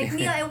other day. It's like,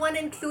 Neil, I want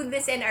to include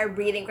this in our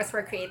breathing because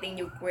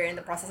we're in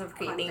the process of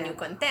creating new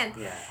content.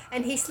 Yeah.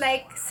 And he's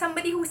like,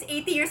 somebody who's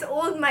 80 years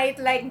old might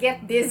like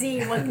get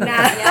dizzy, wag na.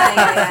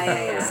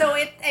 Yeah. So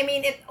it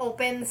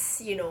opens,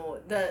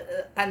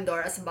 the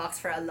Pandora's box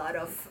for a lot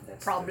of That's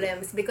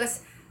problems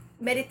because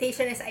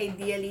meditation is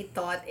ideally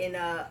taught in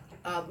a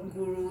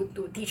guru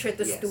to teacher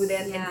to Yes.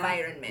 student Yeah.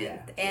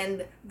 environment,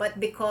 Yeah. but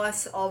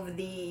because of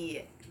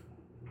the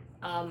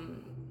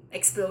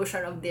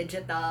explosion of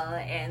digital,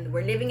 and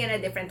we're living in a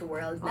different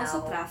world now.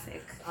 Also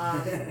traffic.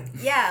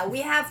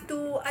 We have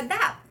to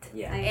adapt.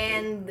 Yeah.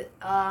 And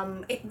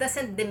it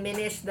doesn't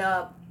diminish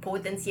the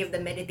potency of the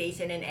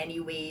meditation in any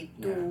way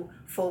to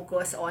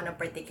focus on a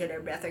particular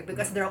breathwork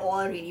because they're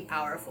all really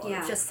powerful. Yeah.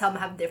 It's just some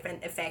have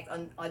different effect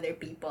on other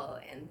people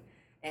and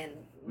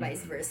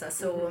vice versa.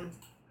 So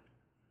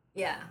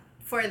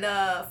for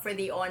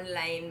the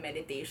online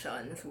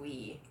meditations,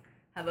 we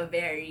have a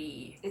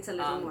very It's a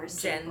little more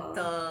simple.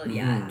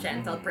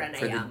 gentle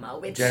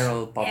pranayama, which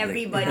general public.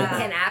 everybody Yeah.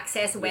 can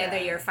access whether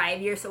Yeah. you're 5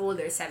 years old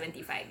or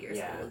 75 years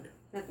Yeah. old.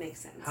 That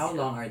makes sense. How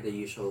long are the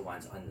usual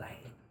ones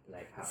online?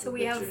 Like how? So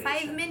we have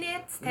 5 duration?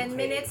 minutes, 10 Okay.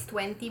 minutes,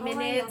 20 Oh, I love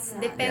minutes,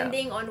 that.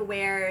 depending on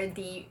where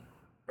the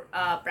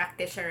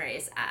practitioner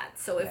is at.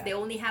 So if Yeah. they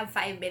only have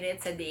 5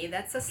 minutes a day,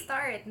 that's a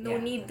start. No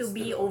Yeah, need to that's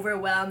be true.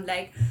 overwhelmed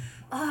like,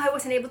 I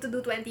wasn't able to do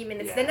 20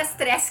 minutes. Yeah. Then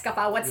na-stress ka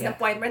pa. What's the Yeah.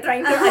 point? We're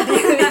trying to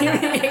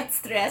alleviate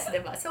stress,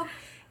 diba? So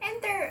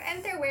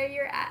enter where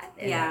you're at.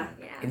 And, Yeah.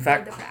 In put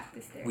fact, the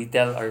practice there. We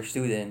tell our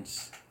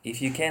students, if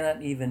you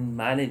cannot even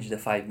manage the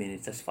 5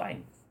 minutes, that's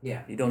fine.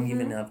 Yeah. You don't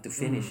even have to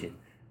finish it.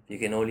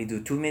 You can only do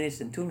 2 minutes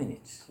and 2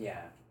 minutes.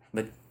 Yeah.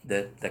 But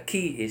the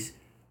key is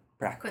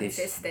practice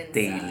Consistency.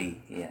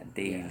 daily. Yeah,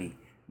 daily.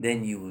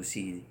 Then you will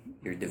see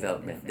your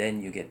development.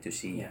 Then you get to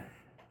see Yeah.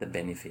 the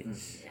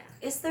benefits. Yeah.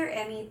 Is there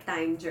any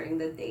time during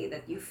the day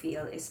that you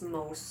feel is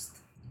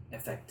most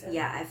Effective.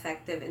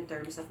 effective in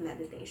terms of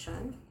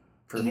meditation?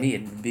 For me,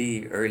 it'd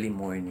be early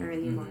morning.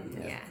 Early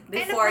morning. Yeah.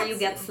 Before Kind of you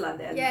get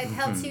flooded. Yeah, it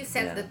helps you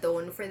set Yeah. the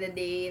tone for the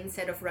day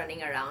instead of running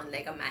around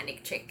like a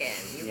manic chicken.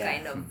 You Yeah.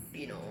 kind of,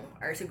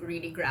 are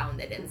really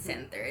grounded and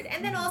centered.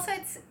 And then also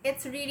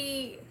it's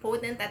really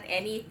potent at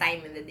any time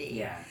in the day.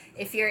 Yeah.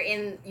 If you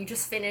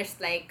just finished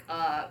like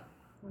a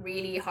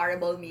really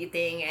horrible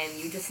meeting and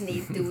you just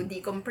need to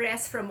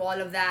decompress from all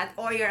of that,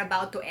 or you're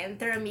about to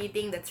enter a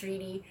meeting that's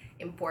really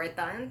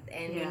important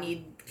and you Yeah.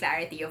 need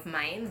clarity of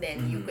mind, then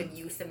you could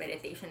use the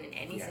meditation in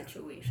any Yeah.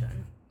 situation.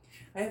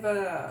 I have a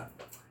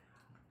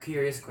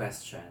curious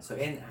question. So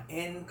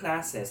in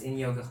classes, in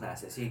yoga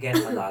classes, you get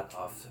a lot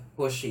of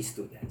pushy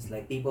students,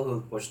 like people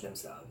who push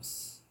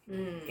themselves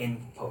in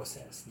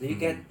poses. Do you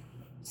get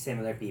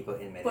similar people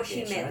in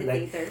Pushy meditation?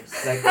 meditators.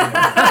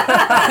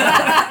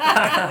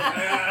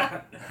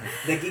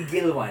 Like the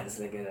giggle ones,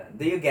 like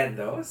do you get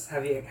those?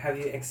 Have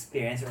you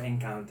experienced or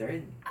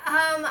encountered?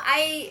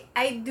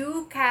 I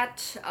do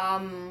catch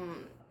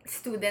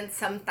students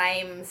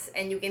sometimes,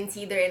 and you can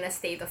see they're in a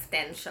state of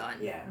tension.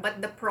 Yeah. But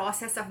the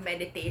process of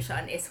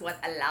meditation is what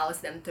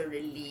allows them to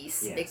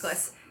release, Yes.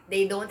 because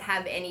they don't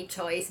have any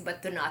choice but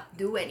to not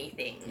do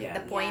anything. Yeah.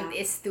 The point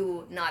Yeah. is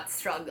to not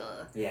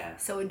struggle. Yeah.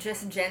 So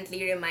just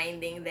gently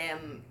reminding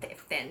them,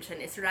 if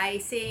tension is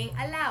rising,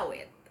 allow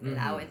it.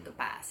 Allow it to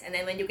pass. And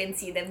then when you can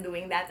see them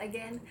doing that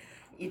again,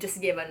 you just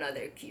give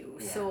another cue.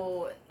 Yeah.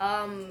 So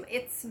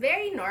it's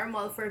very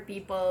normal for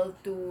people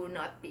to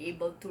not be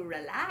able to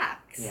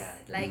relax. Yeah.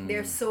 Like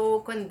they're so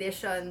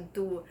conditioned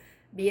to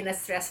be in a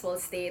stressful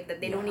state that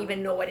they don't Yeah.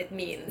 even know what it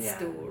means Yeah.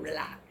 to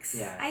relax.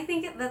 Yeah. I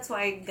think that's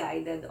why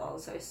guided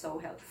also is so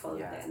helpful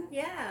Yeah. then.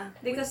 Yeah.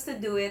 Because to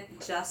do it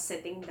just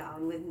sitting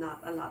down with not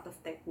a lot of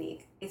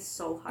technique is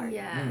so hard.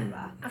 Yeah.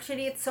 diba?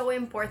 Actually, it's so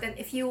important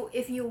if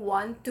you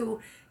want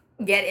to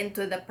get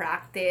into the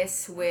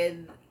practice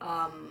with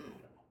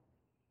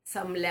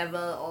some level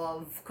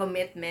of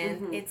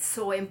commitment. It's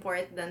so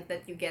important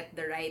that you get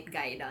the right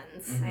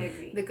guidance. I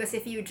agree. Because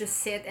if you just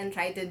sit and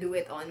try to do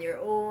it on your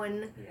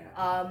own,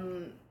 Yeah.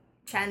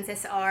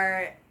 chances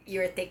are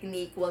your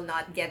technique will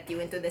not get you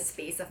into the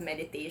space of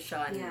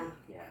meditation. Yeah.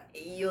 Yeah.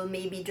 You'll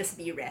maybe just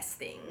be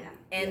resting. Yeah.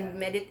 And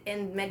Yeah.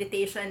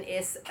 meditation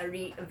is a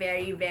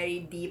very, very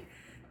deep,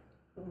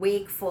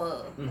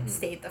 wakeful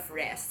state of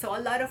rest. So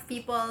a lot of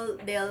people,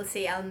 they'll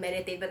say I'll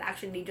meditate, but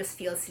actually just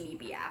feel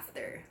sleepy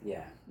after,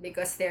 Yeah.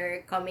 because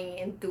they're coming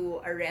into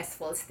a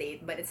restful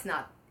state, but it's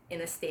not in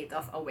a state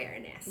of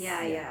awareness.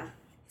 Yeah, yeah.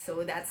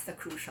 So that's the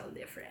crucial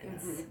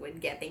difference with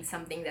getting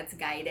something that's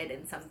guided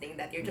and something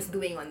that you're just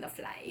doing on the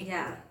fly.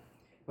 Yeah.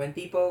 When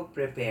people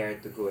prepare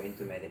to go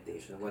into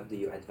meditation, what do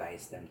you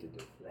advise them to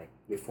do? Like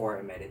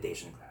before a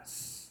meditation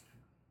class?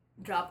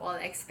 Drop all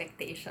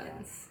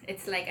expectations.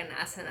 It's like an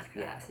asana Yeah.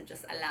 class. So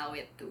just allow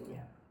it to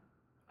Yeah.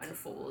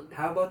 unfold.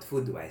 How about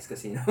food-wise?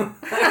 Because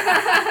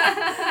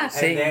I'm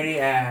Same. very.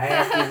 I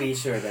have to be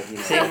sure that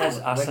Same as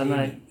what do you asana,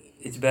 need?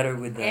 it's better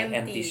with the Empty.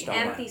 empty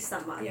stomach. Empty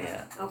stomach.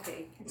 Yeah. Okay.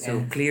 So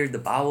And- clear the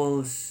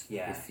bowels.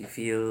 Yeah. If you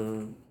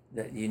feel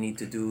that you need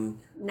to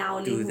do Now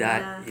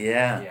that.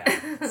 Yeah.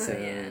 Yeah. So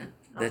Yeah.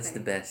 that's Okay.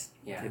 the best.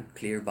 Yeah. To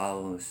clear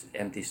bowels,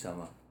 empty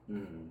stomach.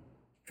 Mm.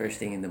 First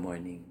thing in the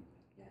morning.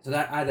 So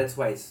that's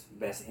why it's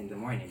best in the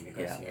morning,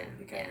 because Yeah.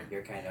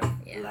 you're kind of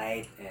Yeah.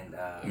 light and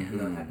you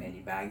don't have any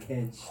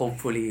baggage.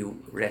 Hopefully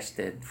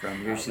rested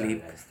from your Well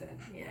sleep. rested.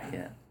 Yeah.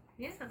 Yeah.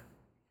 Yeah.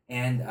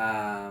 And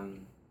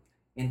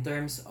in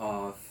terms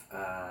of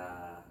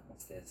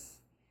what's this?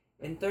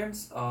 In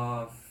terms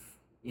of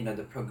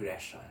the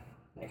progression,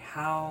 like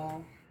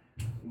how,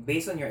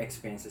 based on your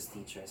experience as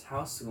teachers,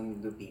 how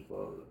soon do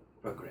people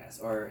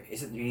progress, or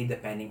is it really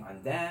depending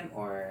on them,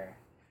 or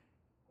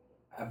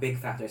a big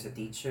factor is a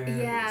teacher?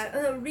 Yeah,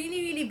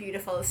 really, really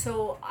beautiful.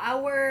 So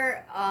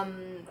our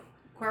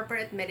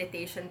corporate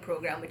meditation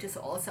program, which is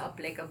also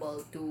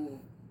applicable to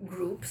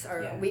groups,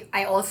 or Yeah.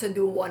 I also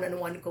do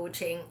one-on-one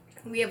coaching.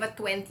 We have a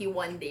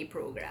 21-day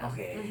program.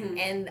 Okay.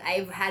 And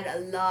I've had a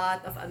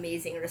lot of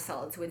amazing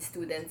results with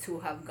students who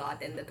have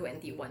gotten the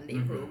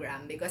 21-day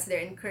program, because they're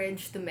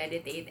encouraged to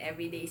meditate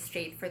every day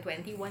straight for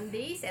 21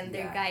 days, and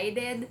they're Yeah.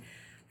 guided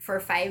for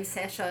 5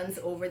 sessions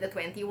over the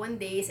 21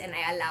 days, and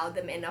I allow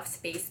them enough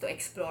space to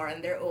explore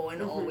on their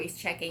own, always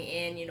checking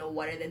in,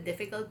 what are the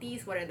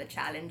difficulties, what are the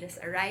challenges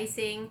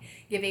arising,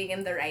 giving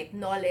them the right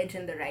knowledge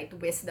and the right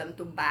wisdom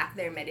to back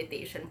their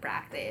meditation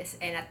practice.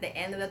 And at the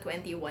end of the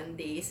 21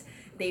 days,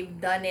 they've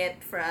done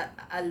it for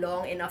a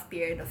long enough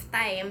period of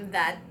time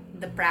that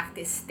the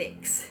practice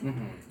sticks.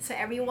 So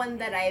everyone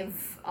that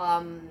I've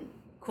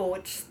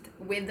coached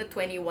with the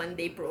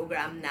 21-day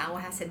program now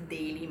has a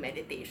daily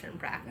meditation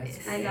practice.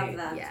 That's I love great.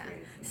 that. Yeah.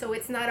 Great. So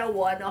it's not a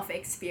one-off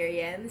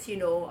experience,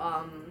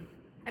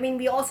 I mean,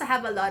 we also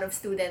have a lot of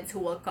students who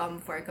will come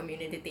for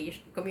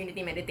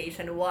community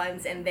meditation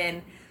once, and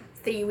then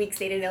 3 weeks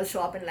later they'll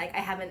show up and like, I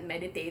haven't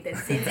meditated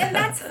since, and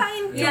that's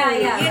fine too. Yeah,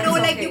 yeah,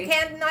 Like that's you okay.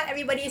 can't. Not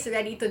everybody is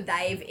ready to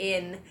dive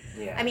in.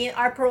 Yeah. I mean,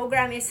 our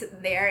program is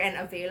there and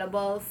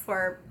available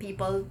for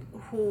people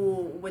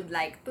who would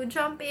like to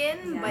jump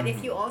in, Yeah. but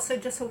if you also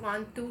just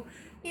want to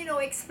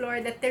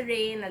explore the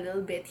terrain a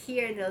little bit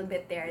here, a little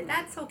bit there.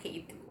 That's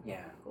okay too.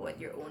 Yeah. Go at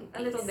your own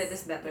pace. A little bit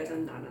is better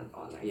than none at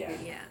all. I Yeah.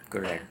 think. Yeah.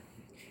 Correct.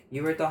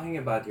 You were talking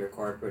about your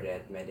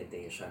corporate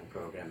meditation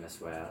program as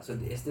well. So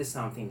is this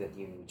something that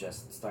you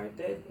just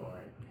started, or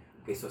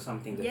okay? So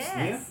something that's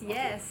Yes, new.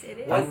 yes, it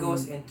is. What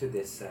goes into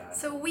this?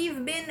 So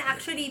we've been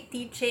actually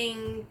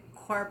teaching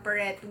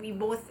corporate.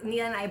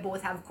 Neil and I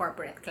both have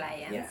corporate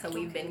clients. Yeah. So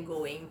we've been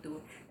going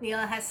to.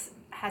 Neil has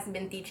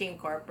been teaching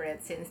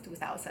corporate since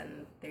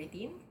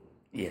 2013.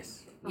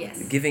 Yes.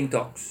 Yes. Giving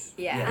talks.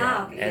 Yeah. Yeah.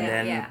 Ah, okay. And Yeah.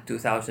 then Yeah.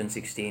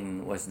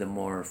 2016 was the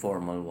more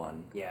formal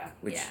one, Yeah.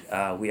 which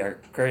Yeah. we are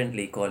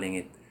currently calling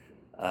it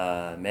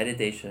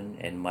Meditation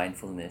and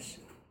Mindfulness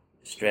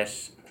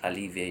Stress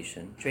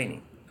Alleviation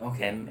Training,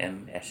 Okay.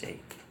 MMSA.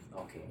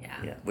 Okay. Yeah.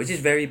 Yeah, which is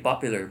very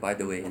popular, by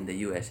the way, in the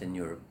US and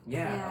Europe.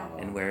 Yeah. Yeah.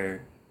 And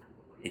where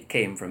it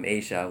came from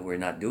Asia, we're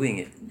not doing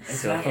it.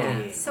 So,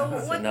 Exactly. Yeah. So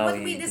So now what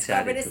we we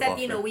discovered decided is to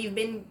that offer.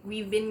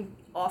 we've been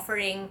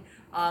offering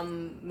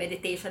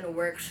meditation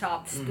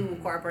workshops to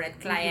corporate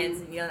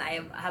clients. Neil and I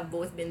have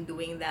both been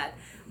doing that.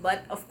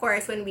 But of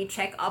course, when we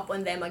check up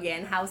on them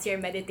again, how's your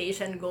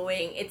meditation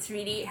going? It's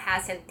really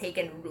hasn't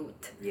taken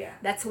root. Yeah.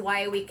 That's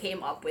why we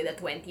came up with a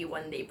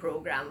 21-day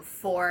program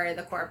for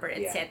the corporate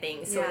Yeah.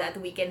 setting, so Yeah. that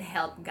we can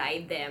help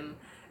guide them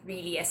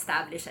really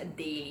establish a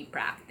daily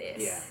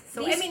practice. Yeah.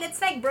 So These- I mean,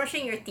 it's like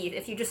brushing your teeth.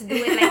 If you just do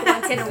it like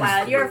once in a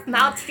while, your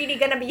mouth's really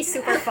gonna be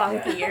super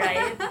funky,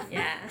 right?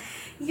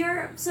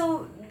 Yeah.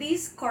 So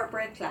these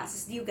corporate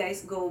classes, do you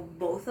guys go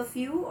both of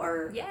you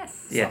or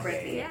Yes. Yes.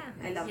 separately? Yeah.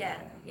 I love Yeah.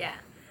 that. Yeah.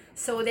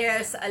 So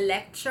there's a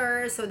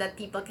lecture so that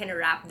people can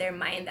wrap their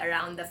mind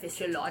around the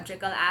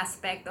physiological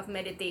aspect of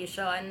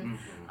meditation.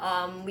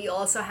 We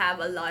also have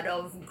a lot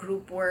of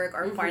group work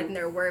or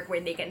partner work where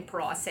they can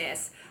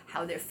process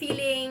how they're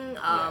feeling.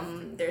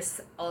 There's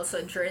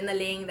also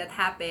journaling that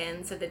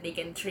happens so that they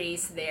can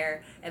trace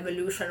their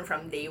evolution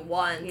from day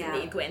 1 Yeah.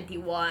 to day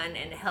 21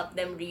 and help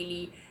them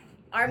really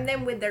arm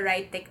them with the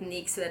right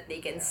techniques so that they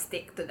can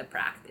stick to the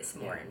practice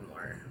more and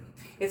more.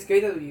 It's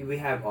great that we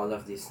have all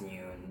of these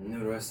new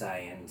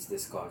neuroscience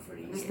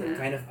discoveries that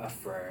kind of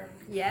affirm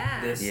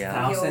Yeah. this Yeah.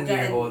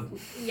 1,000-year-old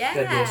Yeah.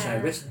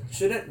 tradition, which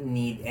shouldn't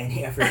need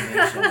any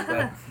affirmation.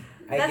 But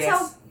I That's guess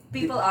how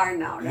people are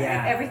now, right?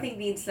 Yeah. Everything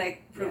needs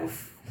like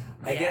proof.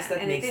 I guess that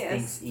and it makes is.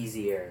 things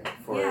easier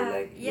for Yeah.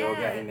 like Yeah.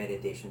 yoga and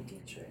meditation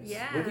teachers.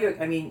 Yeah. Would you?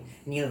 I mean,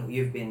 Neil,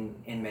 you've been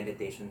in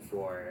meditation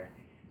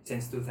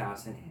since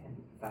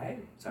 2005.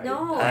 Sorry.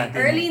 No, Uh,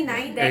 early in-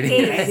 90s.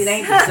 Decades.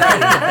 1990s.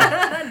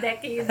 Sorry.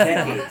 Decades.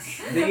 Decades.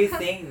 Do you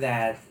think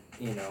that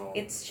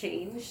It's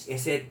changed.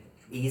 is it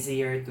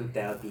easier to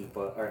tell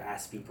people or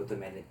ask people to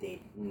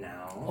meditate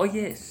now oh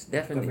yes,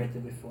 definitely. compared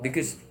to before?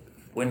 Because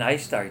when I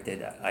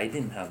started, I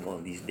didn't have all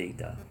these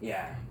data.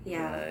 yeah.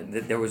 Yeah.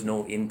 There was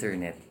no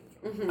internet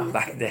Mhm.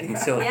 back then,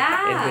 so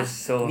Yeah. it was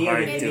so Neil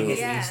hard revealing his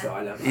to. Yeah. age to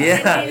all of us.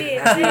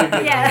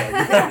 Yeah.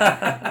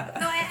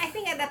 No, I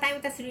think at the time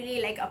it was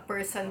really like a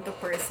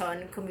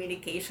person-to-person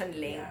communication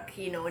link.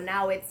 Yeah.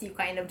 Now it's you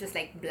kind of just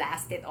like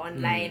blast it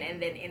online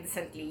and then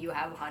instantly you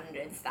have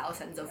hundreds,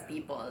 thousands of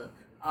people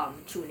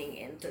tuning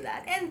into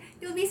that. And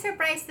you'll be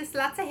surprised, there's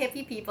lots of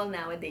hippie people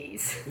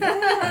nowadays.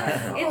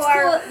 It's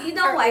Or- cool. You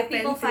know or why open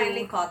people to-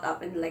 finally caught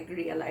up and like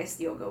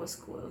realized yoga was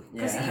cool.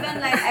 Because Yeah.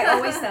 even like I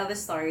always tell this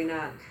story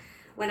na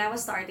when I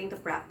was starting to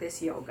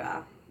practice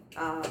yoga,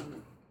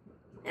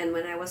 and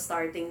when I was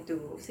starting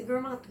to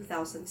siguro mga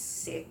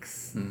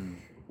 2006,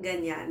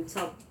 ganyan.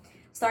 So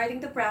starting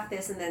to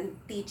practice and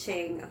then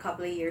teaching a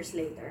couple of years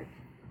later.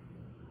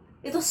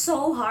 It was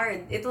so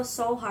hard. It was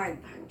so hard.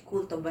 Parang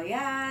kulto ba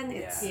yan?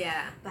 It's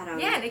Yeah. parang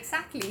Yeah,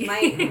 exactly.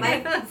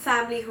 my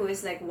family who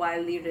is like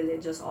wildly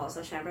religious also,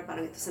 syempre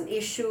parang it was an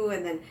issue,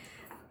 and then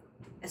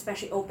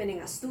especially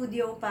opening a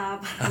studio pa,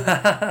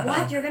 parang,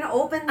 what, you're gonna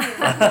open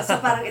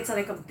so parang it's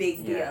like a big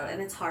deal Yeah. and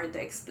it's hard to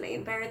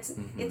explain, but it's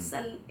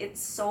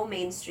so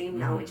mainstream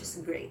now, which is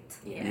great.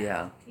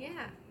 Yeah.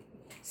 Yeah.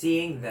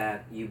 Seeing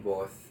that you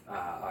both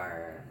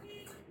are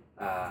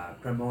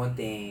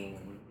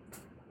promoting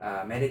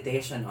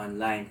meditation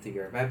online through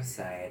your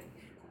website,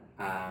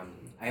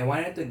 I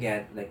wanted to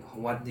get like,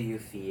 what do you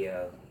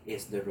feel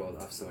is the role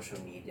of social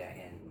media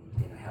in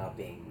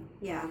helping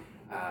Yeah.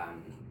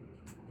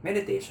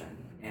 meditation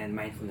and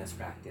mindfulness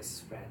practice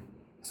spread?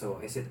 So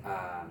is it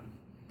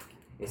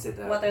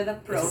What are the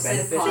pros and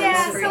beneficial? cons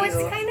Yeah, for so you?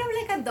 it's kind of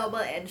like a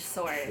double-edged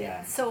sword.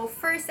 Yeah. So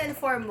first and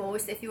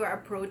foremost, if you are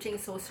approaching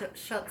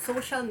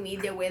social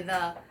media with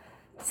a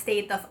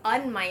state of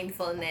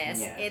unmindfulness,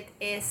 Yeah. it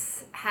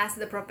has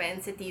the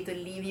propensity to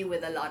leave you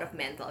with a lot of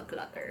mental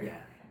clutter.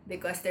 Yeah.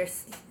 Because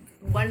there's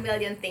 1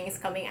 million things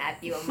coming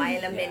at you a mile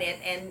a Yeah. minute,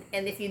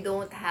 and if you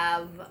don't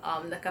have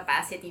the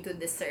capacity to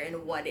discern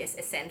what is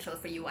essential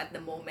for you at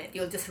the moment,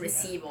 you'll just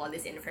receive all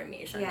this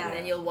information, Yeah. and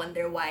then you'll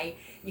wonder why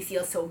you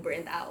feel so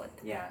burnt out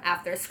Yeah.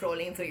 after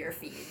scrolling through your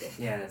feed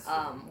Yeah, that's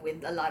true.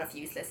 with a lot of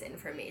useless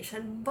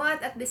information.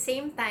 But at the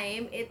same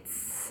time, it's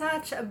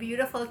such a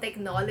beautiful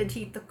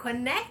technology to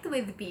connect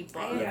with people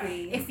I Yeah.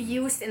 agree. if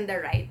used in the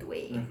right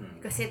way, Mhm.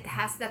 because it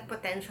has that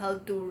potential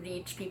to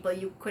reach people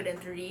you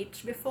couldn't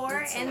reach before,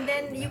 That's and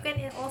right. then you can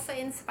also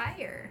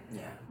inspire.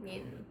 Yeah. I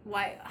mean,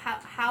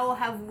 how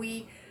have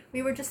we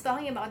were just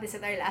talking about this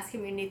at our last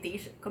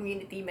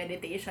community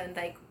meditation.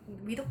 Like,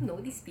 we don't know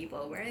these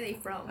people. Where are they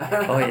from?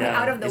 They're Oh coming yeah,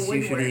 out of the it's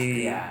woodwork.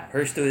 usually Yeah.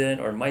 her student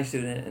or my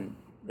student, and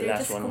the They're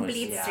last just one was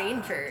complete Yeah.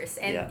 strangers,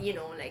 and Yeah. you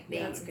know, like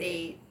That's great. they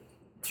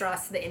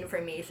trust the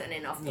information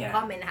enough to Yeah.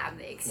 come and have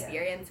the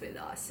experience with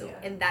us. So,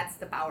 Yeah. and that's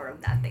the power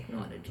of that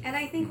technology. And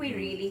I think we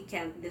really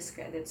can't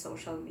discredit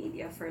social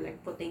media for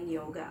like putting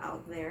yoga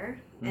out there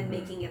and Mhm.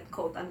 making it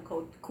quote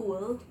unquote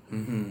cool.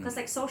 Mhm. Because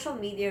like social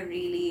media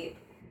really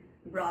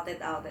brought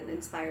it out and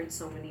inspired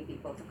so many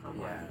people to come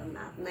Yeah. on the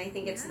mat. And I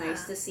think it's Yeah.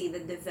 nice to see the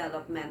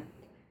development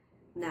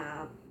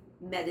na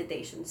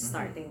meditation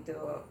starting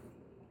to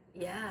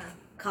Yeah,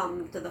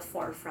 come to the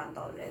forefront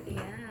already.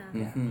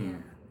 yeah,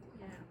 Mhm.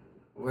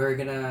 We're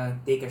gonna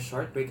take a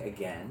short break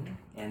again,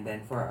 and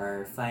then for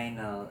our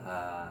final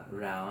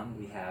round,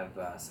 we have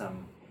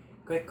some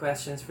quick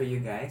questions for you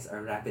guys,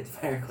 our rapid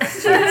fire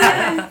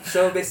questions,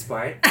 showbiz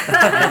part,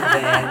 and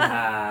then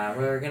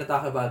we're gonna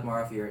talk about more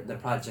of the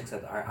projects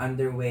that are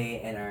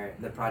underway and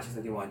the projects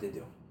that you want to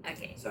do.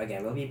 Okay. So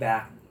again, we'll be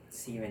back.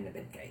 See you in a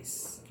bit,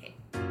 guys. Okay.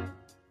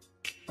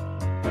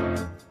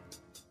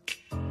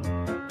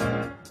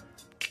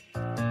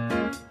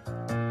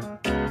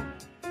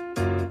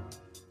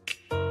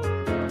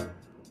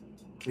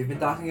 We've been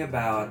talking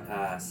about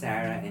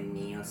Sarah and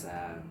Neil's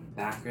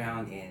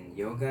background in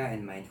yoga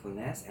and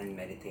mindfulness and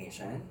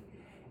meditation.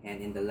 And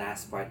in the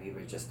last part, we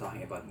were just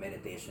talking about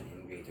meditation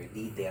in greater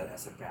detail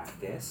as a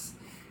practice.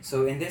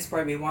 So in this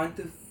part, we want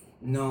to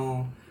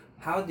know,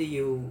 how do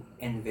you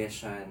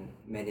envision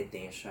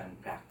meditation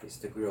practice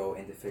to grow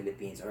in the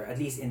Philippines, or at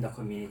least in the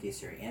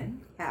communities you're in?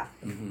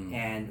 Mhm.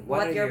 And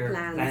What what, your your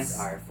plans? plans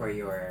are for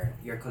your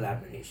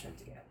collaboration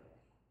together?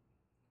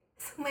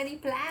 So many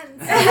plans.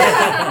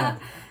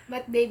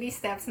 But baby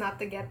steps, not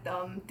to get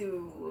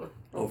too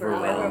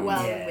Overwhelmed.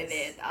 Yes. with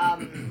it.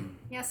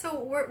 Yeah, so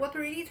what we're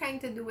really trying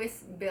to do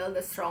is build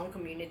a strong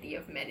community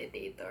of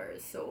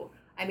meditators. So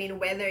I mean,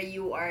 whether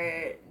you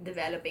are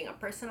developing a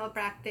personal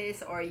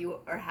practice or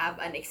have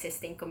an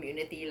existing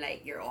community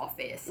like your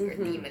office, your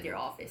team at your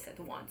office that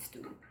wants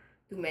to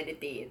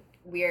meditate,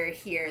 we're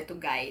here to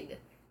guide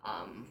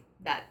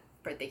that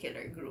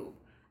particular group.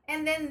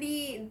 And then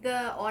the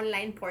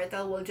online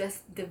portal will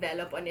just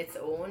develop on its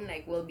own.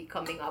 Like, we'll be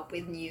coming up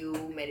with new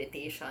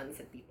meditations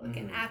that people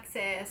can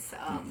access.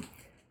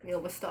 Neil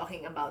was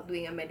talking about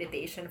doing a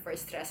meditation for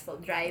stressful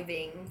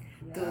driving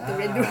to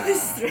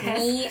reduce stress.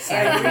 Me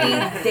Sign every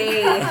me.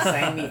 day.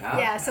 Sign me up.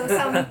 Yeah, so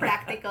some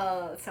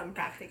practical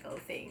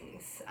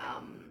things.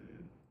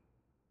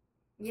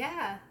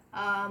 Yeah.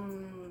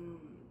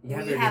 You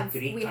have we a have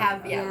retreat we coming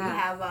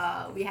have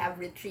up. Yeah. we have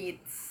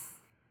retreats.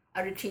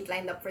 A retreat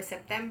lined up for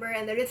September,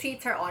 and the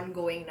retreats are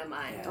ongoing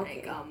naman. Yeah.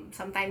 Okay. Like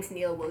sometimes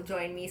Neil will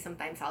join me,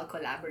 sometimes I'll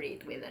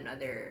collaborate with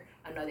another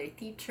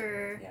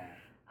teacher.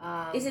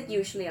 Yeah. Is it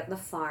usually at the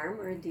farm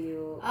or do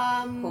you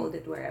hold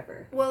it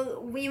wherever?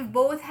 Well, we've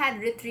both had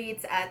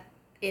retreats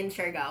in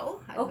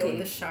Siargao, at Okay.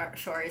 the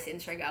shores in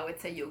Siargao.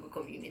 It's a yoga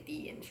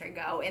community in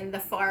Siargao, and the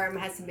farm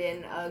has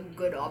been a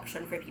good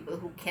option for people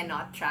who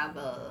cannot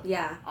travel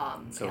Yeah.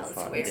 So far,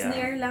 elsewhere. It's Yeah.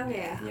 near lang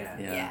eh. Yeah.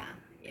 Yeah.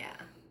 Yeah.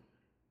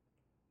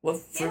 Well,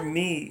 for Yeah.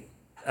 me,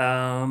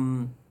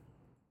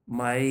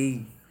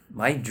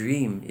 my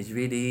dream is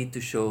really to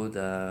show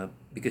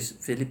because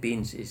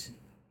Philippines is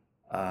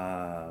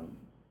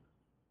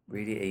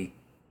really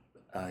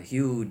a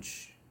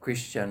huge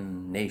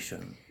Christian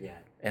nation, Yeah.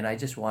 and I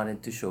just wanted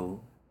to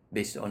show,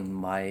 based on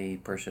my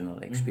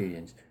personal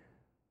experience,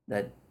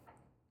 that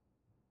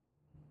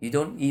you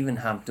don't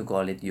even have to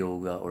call it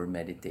yoga or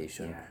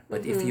meditation, Yeah.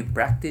 but if you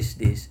practice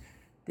this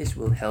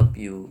will help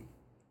you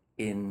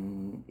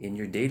in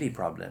your daily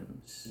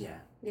problems. Yeah.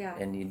 Yeah.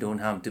 And you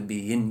don't have to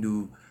be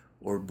Hindu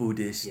or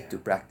Buddhist Yeah.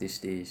 to practice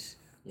this.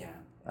 Yeah.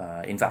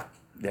 In fact,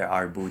 there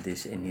are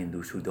Buddhists and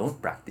Hindus who don't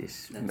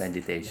practice That's-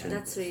 meditation.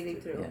 That's really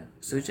true. Yeah.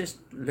 So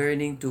just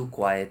learning to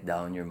quiet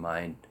down your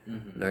mind,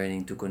 Mhm.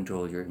 learning to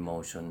control your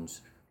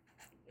emotions,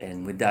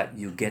 and with that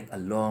you get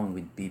along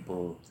with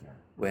people,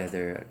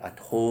 whether at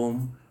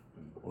home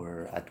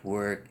or at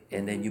work,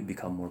 and then you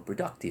become more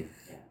productive.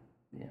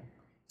 Yeah.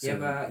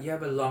 Yeah. You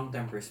have a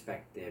long-term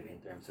perspective in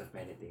terms of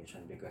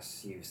meditation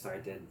because you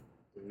started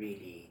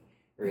really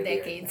earlier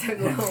Decades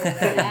than- ago.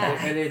 Yeah.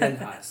 earlier than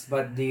us.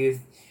 But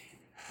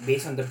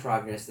based on the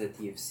progress that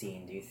you've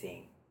seen, do you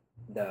think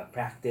the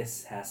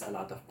practice has a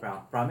lot of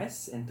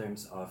promise in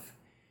terms of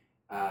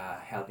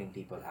helping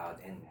people out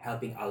and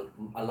helping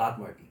a lot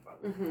more people?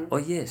 Mm-hmm.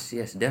 Oh yes,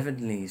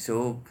 definitely.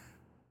 So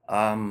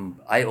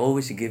I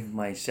always give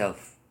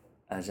myself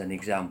as an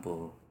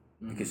example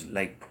because,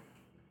 like,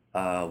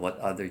 what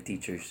other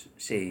teachers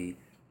say,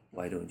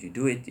 why don't you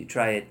do it? You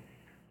try it,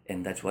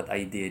 and that's what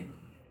I did.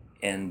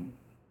 And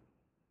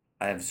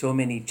I have so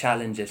many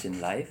challenges in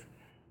life,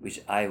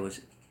 which I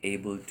was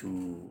able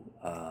to,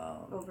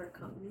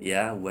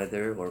 Overcome.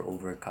 weather or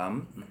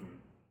overcome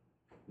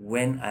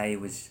when I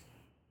was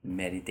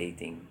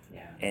meditating.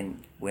 Yeah.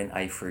 And when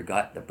I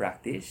forgot the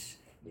practice,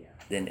 Yeah.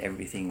 then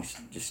everything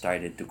just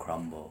started to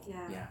crumble.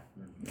 Yeah.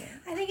 Yeah.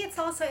 I think it's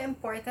also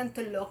important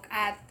to look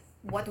at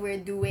what we're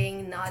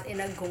doing not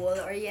in a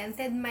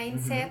goal-oriented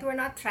mindset. We're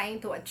not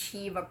trying to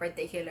achieve a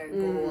particular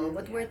goal.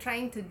 What we're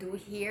trying to do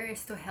here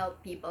is to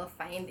help people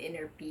find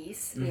inner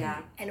peace.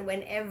 Yeah. And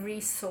when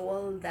every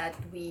soul that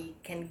we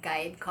can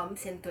guide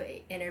comes into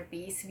inner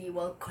peace, we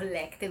will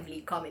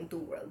collectively come into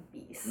world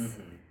peace.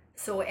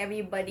 So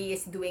everybody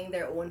is doing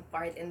their own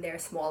part in their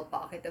small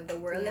pocket of the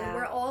world, and Yeah.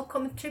 we're all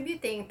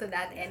contributing to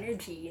that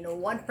energy. You know,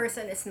 one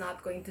person is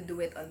not going to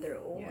do it on their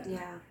own.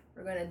 Yeah.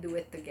 We're gonna do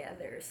it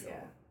together. So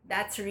Yeah.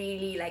 that's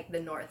really like the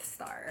North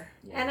Star.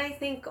 And I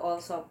think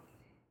also,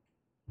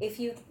 if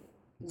you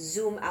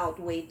zoom out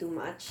way too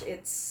much,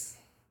 it's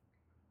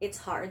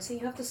hard. So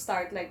you have to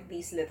start like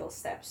these little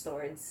steps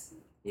towards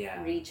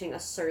Yeah. reaching a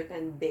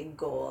certain big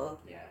goal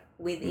Yeah.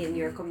 within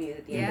your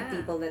community and Yeah. the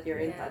people that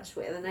you're in Yeah. touch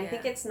with. And I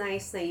think Yeah. it's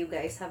nice that you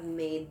guys have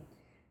made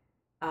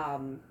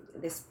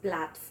this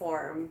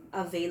platform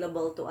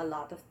available to a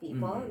lot of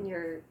people, and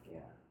Yeah.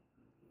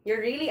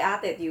 you're really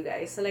at it, you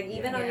guys. So like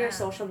even on your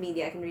Yeah. social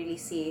media, I can really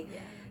see Yeah.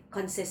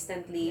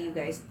 consistently you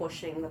guys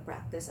pushing the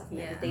practice of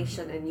Yeah.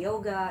 meditation and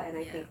yoga, and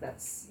I Yeah. think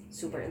that's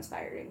super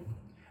inspiring.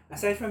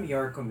 Aside from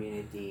your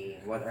community,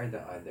 what are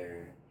the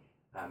other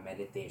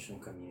meditation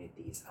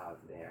communities out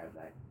there?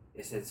 Like,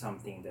 is it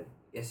something that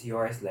is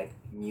yours like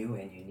new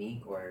and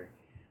unique, or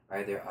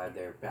are there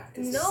other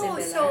practices?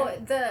 No, Similar. so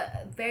the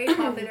very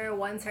popular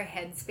ones are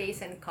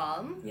Headspace and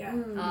Calm. Yeah.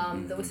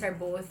 Those are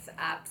both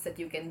apps that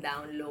you can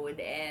download,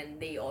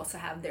 and they also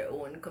have their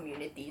own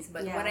communities.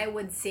 But Yeah. what I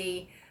would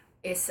say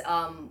is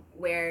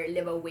where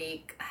Live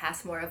Awake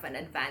has more of an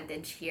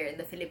advantage here in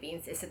the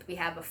Philippines is that we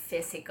have a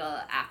physical,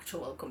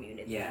 actual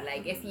community. Yeah.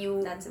 Like if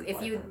you That's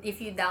important.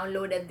 if you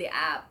downloaded the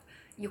app,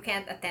 you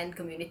can't attend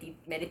community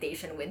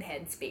meditation with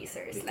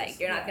Headspacers. Because, Like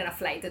you're not yeah. gonna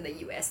fly to the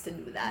US to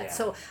do that. Yeah.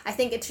 So I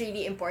think it's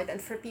really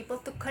important for people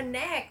to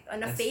connect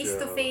on a That's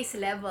face-to-face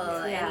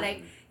level Yeah. and like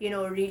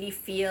really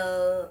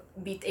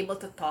be able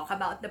to talk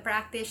about the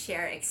practice,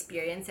 share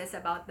experiences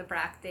about the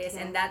practice,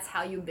 and that's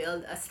how you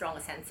build a strong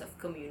sense of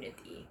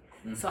community.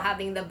 So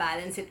having the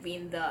balance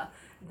between the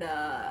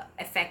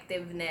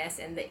effectiveness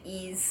and the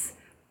ease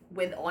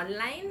with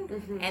online,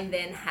 and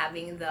then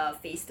having the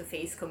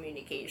face-to-face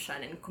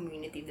communication and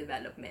community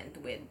development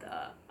with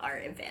our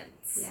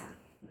events.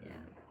 Yeah.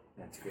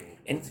 That's great.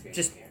 And That's great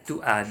just hear.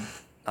 to add,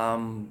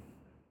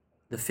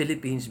 the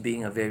Philippines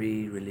being a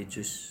very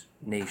religious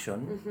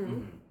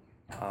nation,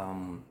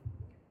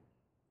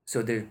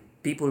 so the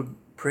people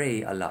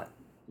pray a lot.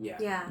 Yeah.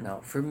 Yeah.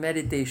 Now, for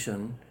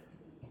meditation,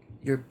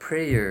 your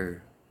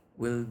prayer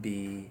will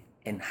be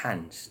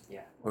enhanced,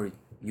 Yeah. or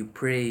you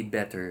pray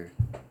better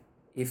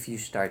if you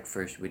start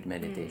first with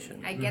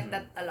meditation. I get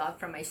that a lot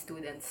from my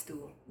students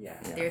too. Yeah.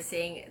 Yeah. They're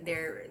saying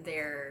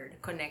their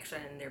connection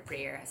and their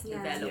prayer has Yeah.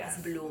 developed, Yeah.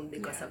 has bloomed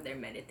because Yeah. of their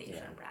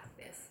meditation Yeah.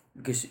 practice.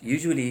 Because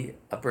usually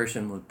a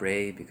person will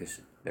pray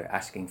because they're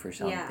asking for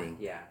something.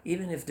 Yeah.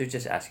 Even if they're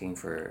just asking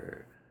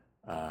for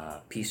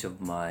peace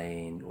of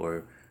mind,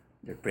 or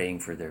they're praying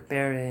for their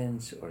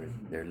parents or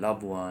their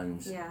loved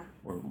ones, Yeah.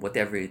 or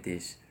whatever it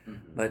is.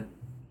 But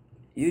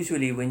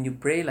usually when you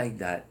pray like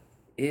that,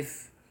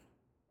 if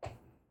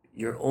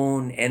your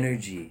own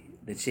energy,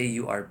 let's say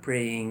you are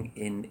praying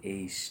in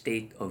a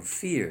state of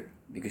fear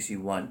because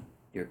you want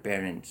your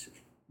parents,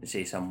 let's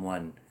say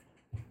someone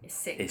Is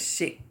sick. is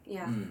sick,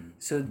 Yeah.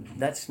 so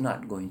that's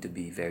not going to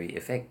be very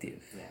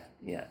effective.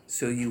 Yeah.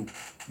 So you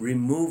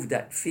remove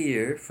that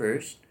fear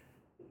first,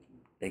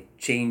 like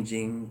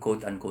changing,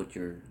 quote unquote,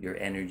 your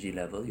energy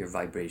level, your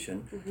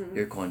vibration,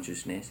 your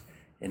consciousness,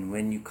 and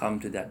when you come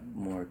to that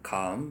more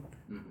calm,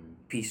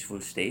 peaceful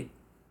state,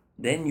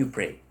 then you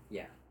pray.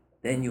 Yeah.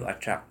 Then you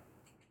attract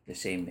the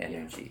same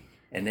energy,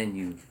 and then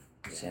you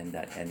send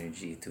that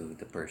energy to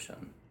the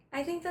person.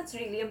 I think that's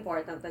really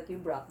important that you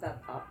brought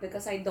that up,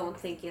 because I don't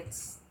think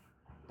it's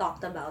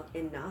talked about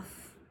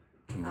enough.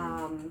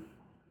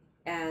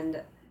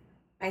 And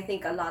I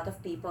think a lot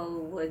of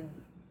people would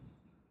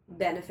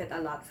benefit a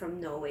lot from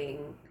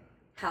knowing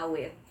how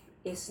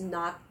it's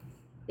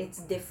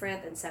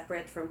different and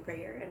separate from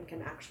prayer and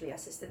can actually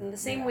assist it. In the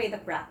same way the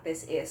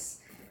practice is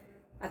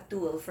a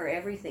tool for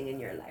everything in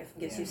your life,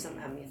 gives you some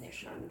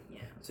ammunition.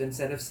 So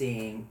instead of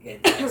seeing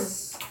it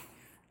as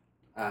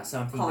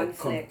something that Conflict.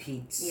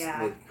 competes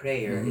Yeah. with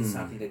prayer, it's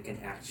something that can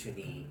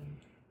actually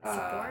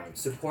Support.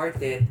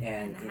 support it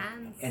and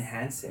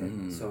Enhance.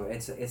 it. So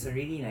it's a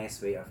really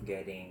nice way of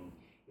getting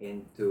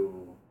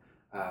into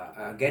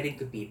getting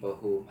to people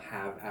who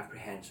have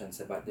apprehensions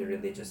about the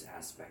religious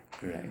aspect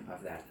Correct.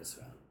 of that as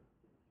well.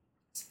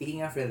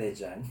 Speaking of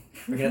religion,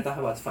 we're gonna talk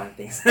about fun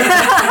things.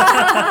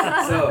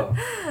 So,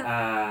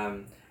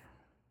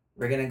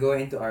 we're gonna go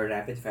into our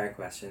rapid fire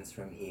questions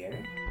from here.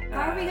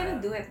 How are we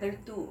gonna do it? There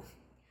are two.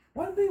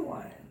 One by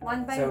one.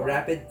 One by So one.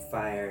 rapid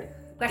fire.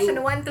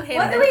 Question 1 to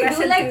him. What do then we do?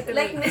 question 2 Like to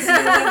like me. Miss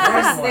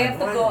Universe, they have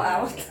to One. go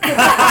out.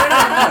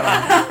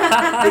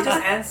 They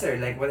just answer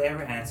like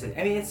whatever answer.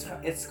 I mean, it's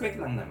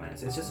quick lang naman.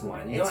 So it's just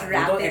one. You It's don't you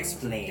don't rapid.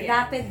 explain.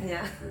 Rapid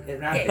niya.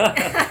 Rapid.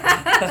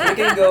 So we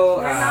can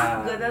go. We're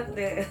not good at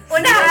this.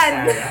 Unahan!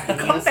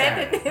 Sarah.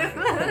 Competitive.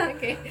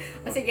 Okay.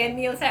 O sige,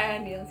 Neil, Sarah.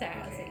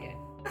 Sige.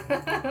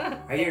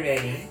 Are you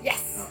ready?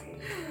 Yes! Okay.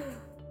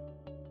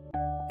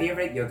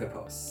 Favorite yoga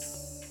pose?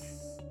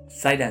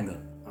 Side angle.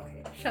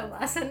 Okay.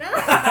 Shavasana.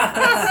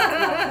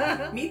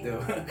 Me too.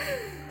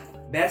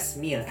 Best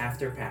meal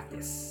after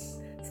practice?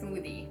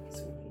 Smoothie.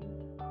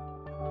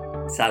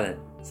 Salad.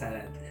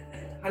 Salad.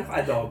 Ano ka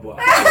adobo?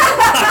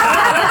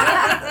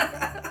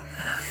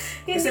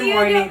 Hindi Kasi yun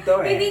morning yung- to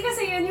eh. Hindi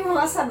kasi yun yung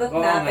mga sagot Oo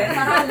natin. nga.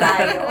 Parang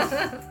layo.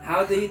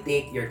 How do you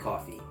take your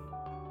coffee?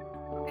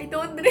 I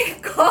don't drink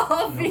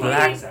coffee.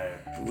 Black. Sarah.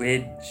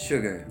 With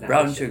sugar. Black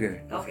Brown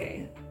sugar. sugar.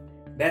 Okay.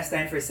 Best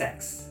time for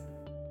sex?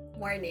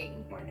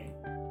 Morning. Morning.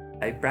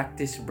 I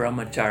practice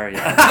brahmacharya.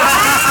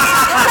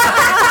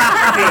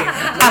 Okay,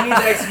 no need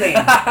to explain.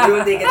 We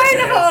will take it as Ay, an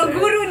nako, answer.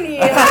 Guru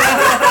Neil.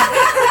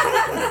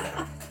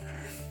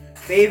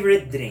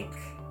 Favorite drink?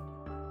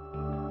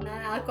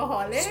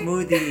 Non-alcoholic.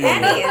 Smoothie.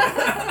 Any.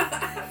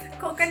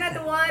 Coconut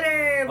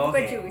water. Buka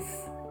Okay. juice.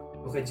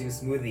 Buka juice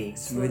smoothie.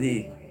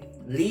 Smoothie. Okay.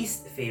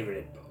 Least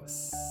favorite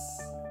pose?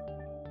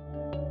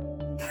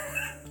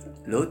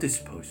 Lotus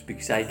pose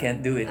because I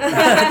can't do it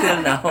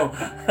until now.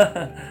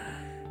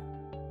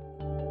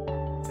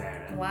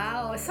 Sarah.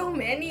 Wow, so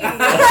many.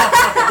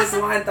 Just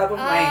one top of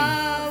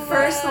mind.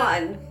 First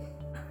one.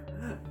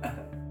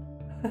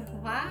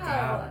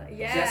 Wow.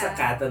 She has a Yeah.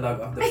 catalog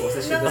of the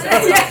poses she No. doesn't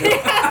want to do.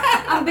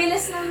 Ang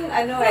bilis ng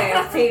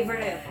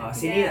favorite.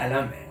 Si Neil Yeah.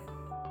 alam eh.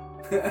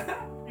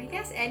 I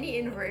guess any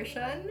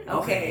inversion.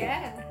 Okay.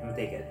 Yeah. We'll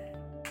take it.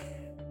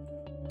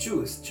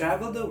 Choose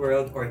travel the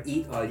world or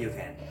eat all you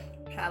can.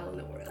 Travel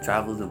the world.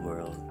 Travel the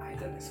world. I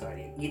don't know,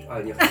 sorry. Eat all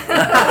you can.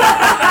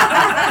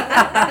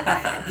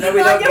 No, All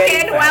without you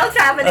getting can fat. while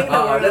traveling the Oo,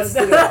 world. let's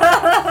do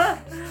that.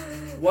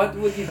 What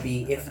would you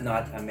be if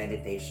not a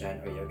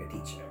meditation or yoga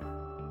teacher?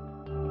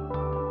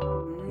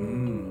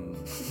 Mm.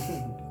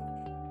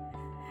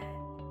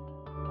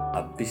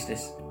 A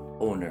business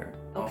owner.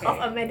 Okay. Of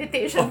a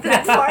meditation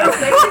platform.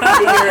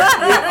 you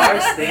are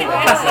staying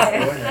Okay. as a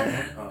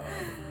owner. Oo.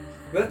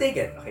 We'll take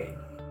it. Okay.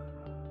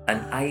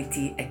 An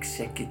IT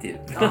executive.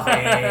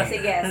 Okay.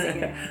 Sige,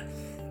 sige.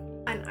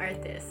 An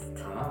artist.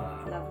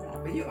 Ah, Love that.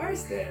 but you are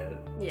still.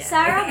 Yeah.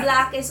 Sarah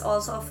Black is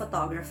also a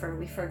photographer.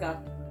 We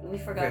forgot to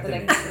like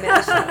Recommend.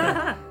 mention.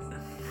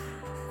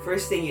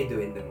 First thing you do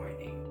in the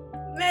morning.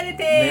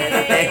 Meditate.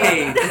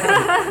 Meditate.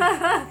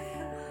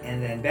 And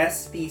then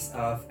best piece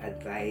of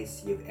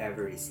advice you've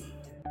ever received.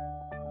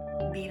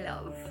 Be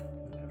love.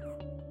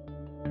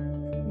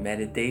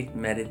 Meditate,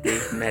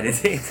 meditate,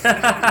 meditate.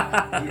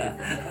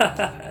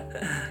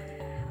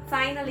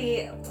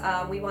 Finally,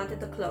 we wanted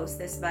to close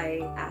this by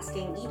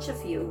asking each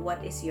of you, what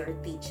is your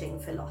teaching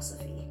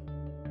philosophy?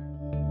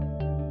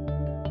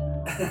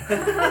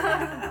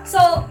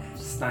 So,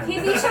 Stunned.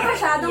 hindi siya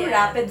masyadong Yeah.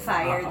 rapid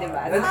fire, di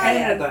ba? Ano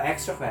na to?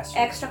 Extra question.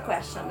 Extra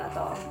question na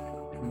to.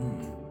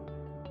 Hmm.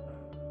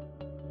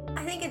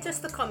 I think it's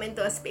just to come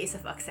into a space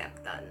of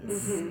acceptance.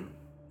 Mhm.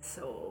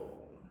 So,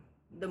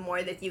 the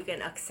more that you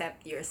can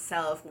accept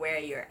yourself where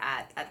you're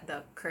at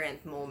the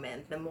current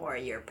moment, the more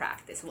your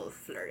practice will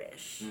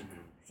flourish.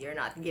 Mhm. You're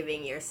not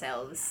giving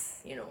yourselves,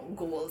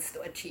 goals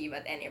to achieve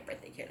at any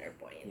particular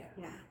point.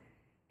 Yeah. Yeah.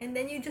 And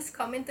then you just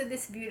come into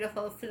this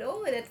beautiful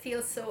flow that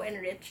feels so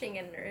enriching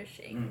and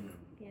nourishing. Mhm.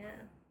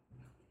 Yeah.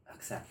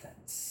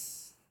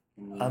 Acceptance.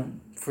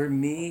 For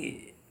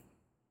me,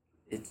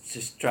 it's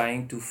just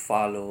trying to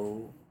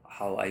follow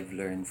how I've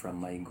learned from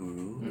my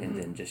guru and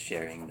then just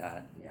sharing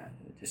that. Yeah.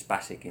 Just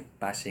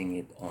passing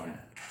it on.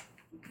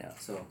 Yeah.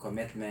 So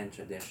commitment,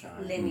 tradition,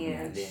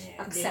 Lineage, lineage.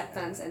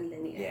 acceptance, and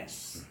lineage.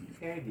 Yes.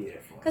 Very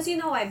beautiful. Because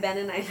why Ben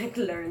and I like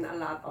learn a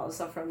lot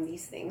also from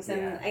these things,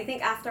 and Yeah. I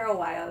think after a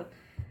while,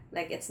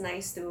 like it's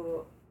nice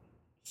to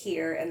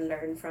hear and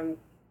learn from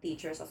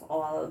teachers of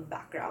all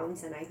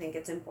backgrounds, and I think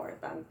it's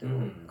important to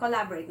Mhm.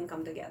 collaborate and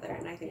come together,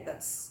 and I think Yeah.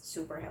 that's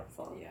super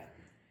helpful. Yeah.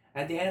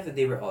 At the end of the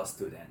day, we're all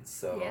students,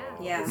 so Yeah.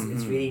 Yeah.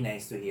 It's Mhm. really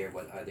nice to hear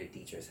what other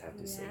teachers have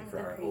to say Yeah, for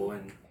our agree.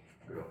 own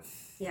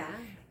growth. Yeah.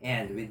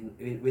 And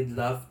we'd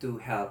love to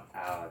help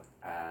out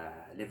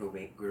Live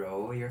Awake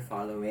grow your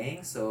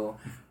following. So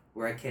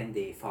where can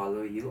they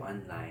follow you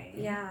online?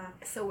 Yeah.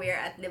 So we're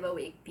at Live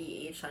Awake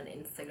PH on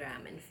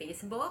Instagram and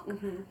Facebook.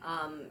 Mhm.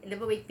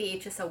 Live Awake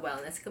PH is a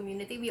wellness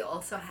community. We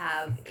also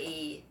have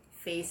a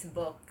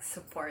Facebook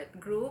support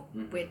group,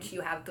 which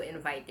you have to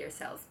invite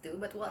yourself to.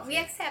 But we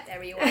accept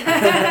everyone.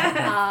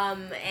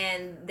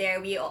 And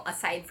there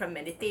aside from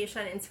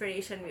meditation,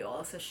 inspiration, we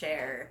also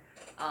share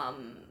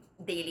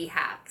daily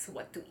hacks,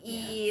 what to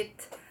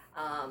eat,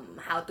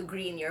 how to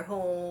green your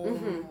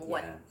home,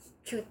 what Yeah.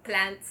 cute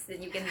plants that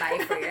you can buy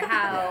for your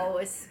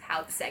house,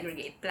 how to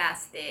segregate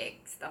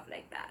plastic, stuff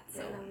like that.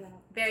 So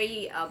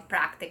very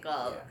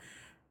practical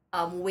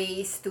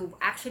ways to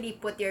actually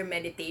put your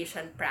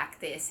meditation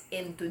practice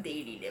into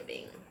daily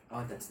living.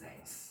 Oh, that's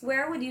nice.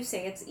 Where would you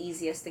say it's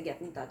easiest to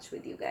get in touch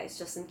with you guys,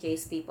 just in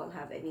case people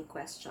have any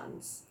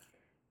questions?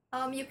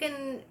 You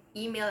can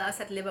email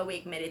us at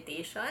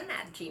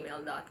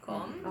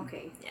liveawakemeditation@gmail.com.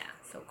 Okay. Yeah,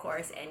 so of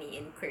course, any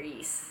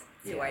inquiries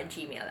through our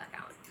Gmail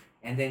account.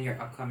 And then your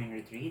upcoming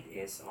retreat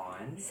is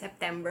on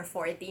September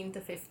 14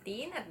 to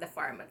 15 at the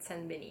farm at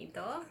San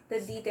Benito.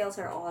 The details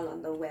are all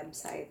on the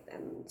website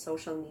and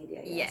social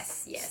media.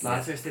 Yes.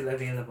 slots are still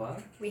available.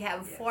 We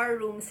have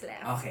 4 rooms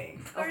left. Okay.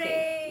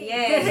 Hooray!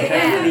 Yay! So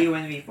hopefully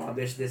when we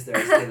publish this,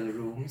 there are still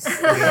rooms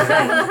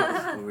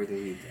available over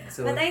the weekend.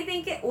 So But I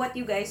think what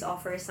you guys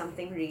offer is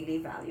something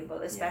really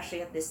valuable, especially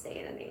at this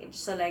day and age.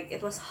 So like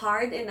it was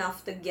hard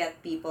enough to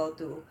get people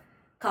to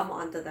come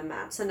onto the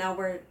mat. So now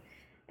we're,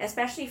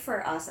 especially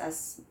for us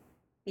as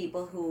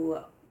people who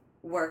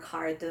work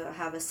hard to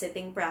have a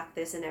sitting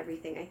practice and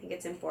everything, I think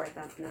it's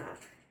important na,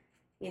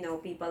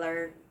 people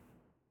are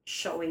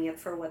showing it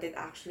for what it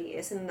actually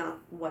is and not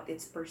what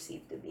it's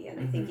perceived to be. And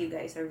I think you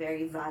guys are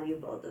very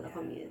valuable to the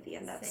community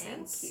in that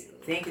sense.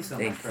 thank you so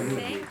Thank much for you.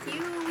 Thank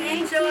you. We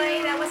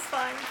enjoyed. That was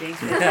fun. Thanks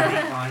for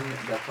coming on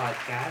the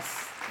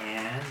podcast,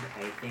 and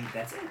I think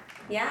that's it.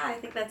 Yeah, I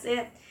think that's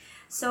it.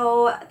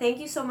 So, thank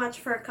you so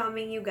much for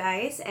coming, you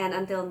guys. And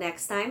until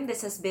next time,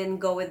 this has been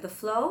Go With The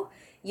Flow,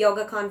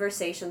 Yoga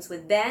Conversations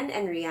with Ben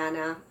and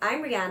Rihanna.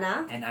 I'm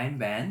Rihanna. And I'm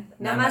Ben.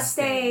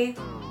 Namaste.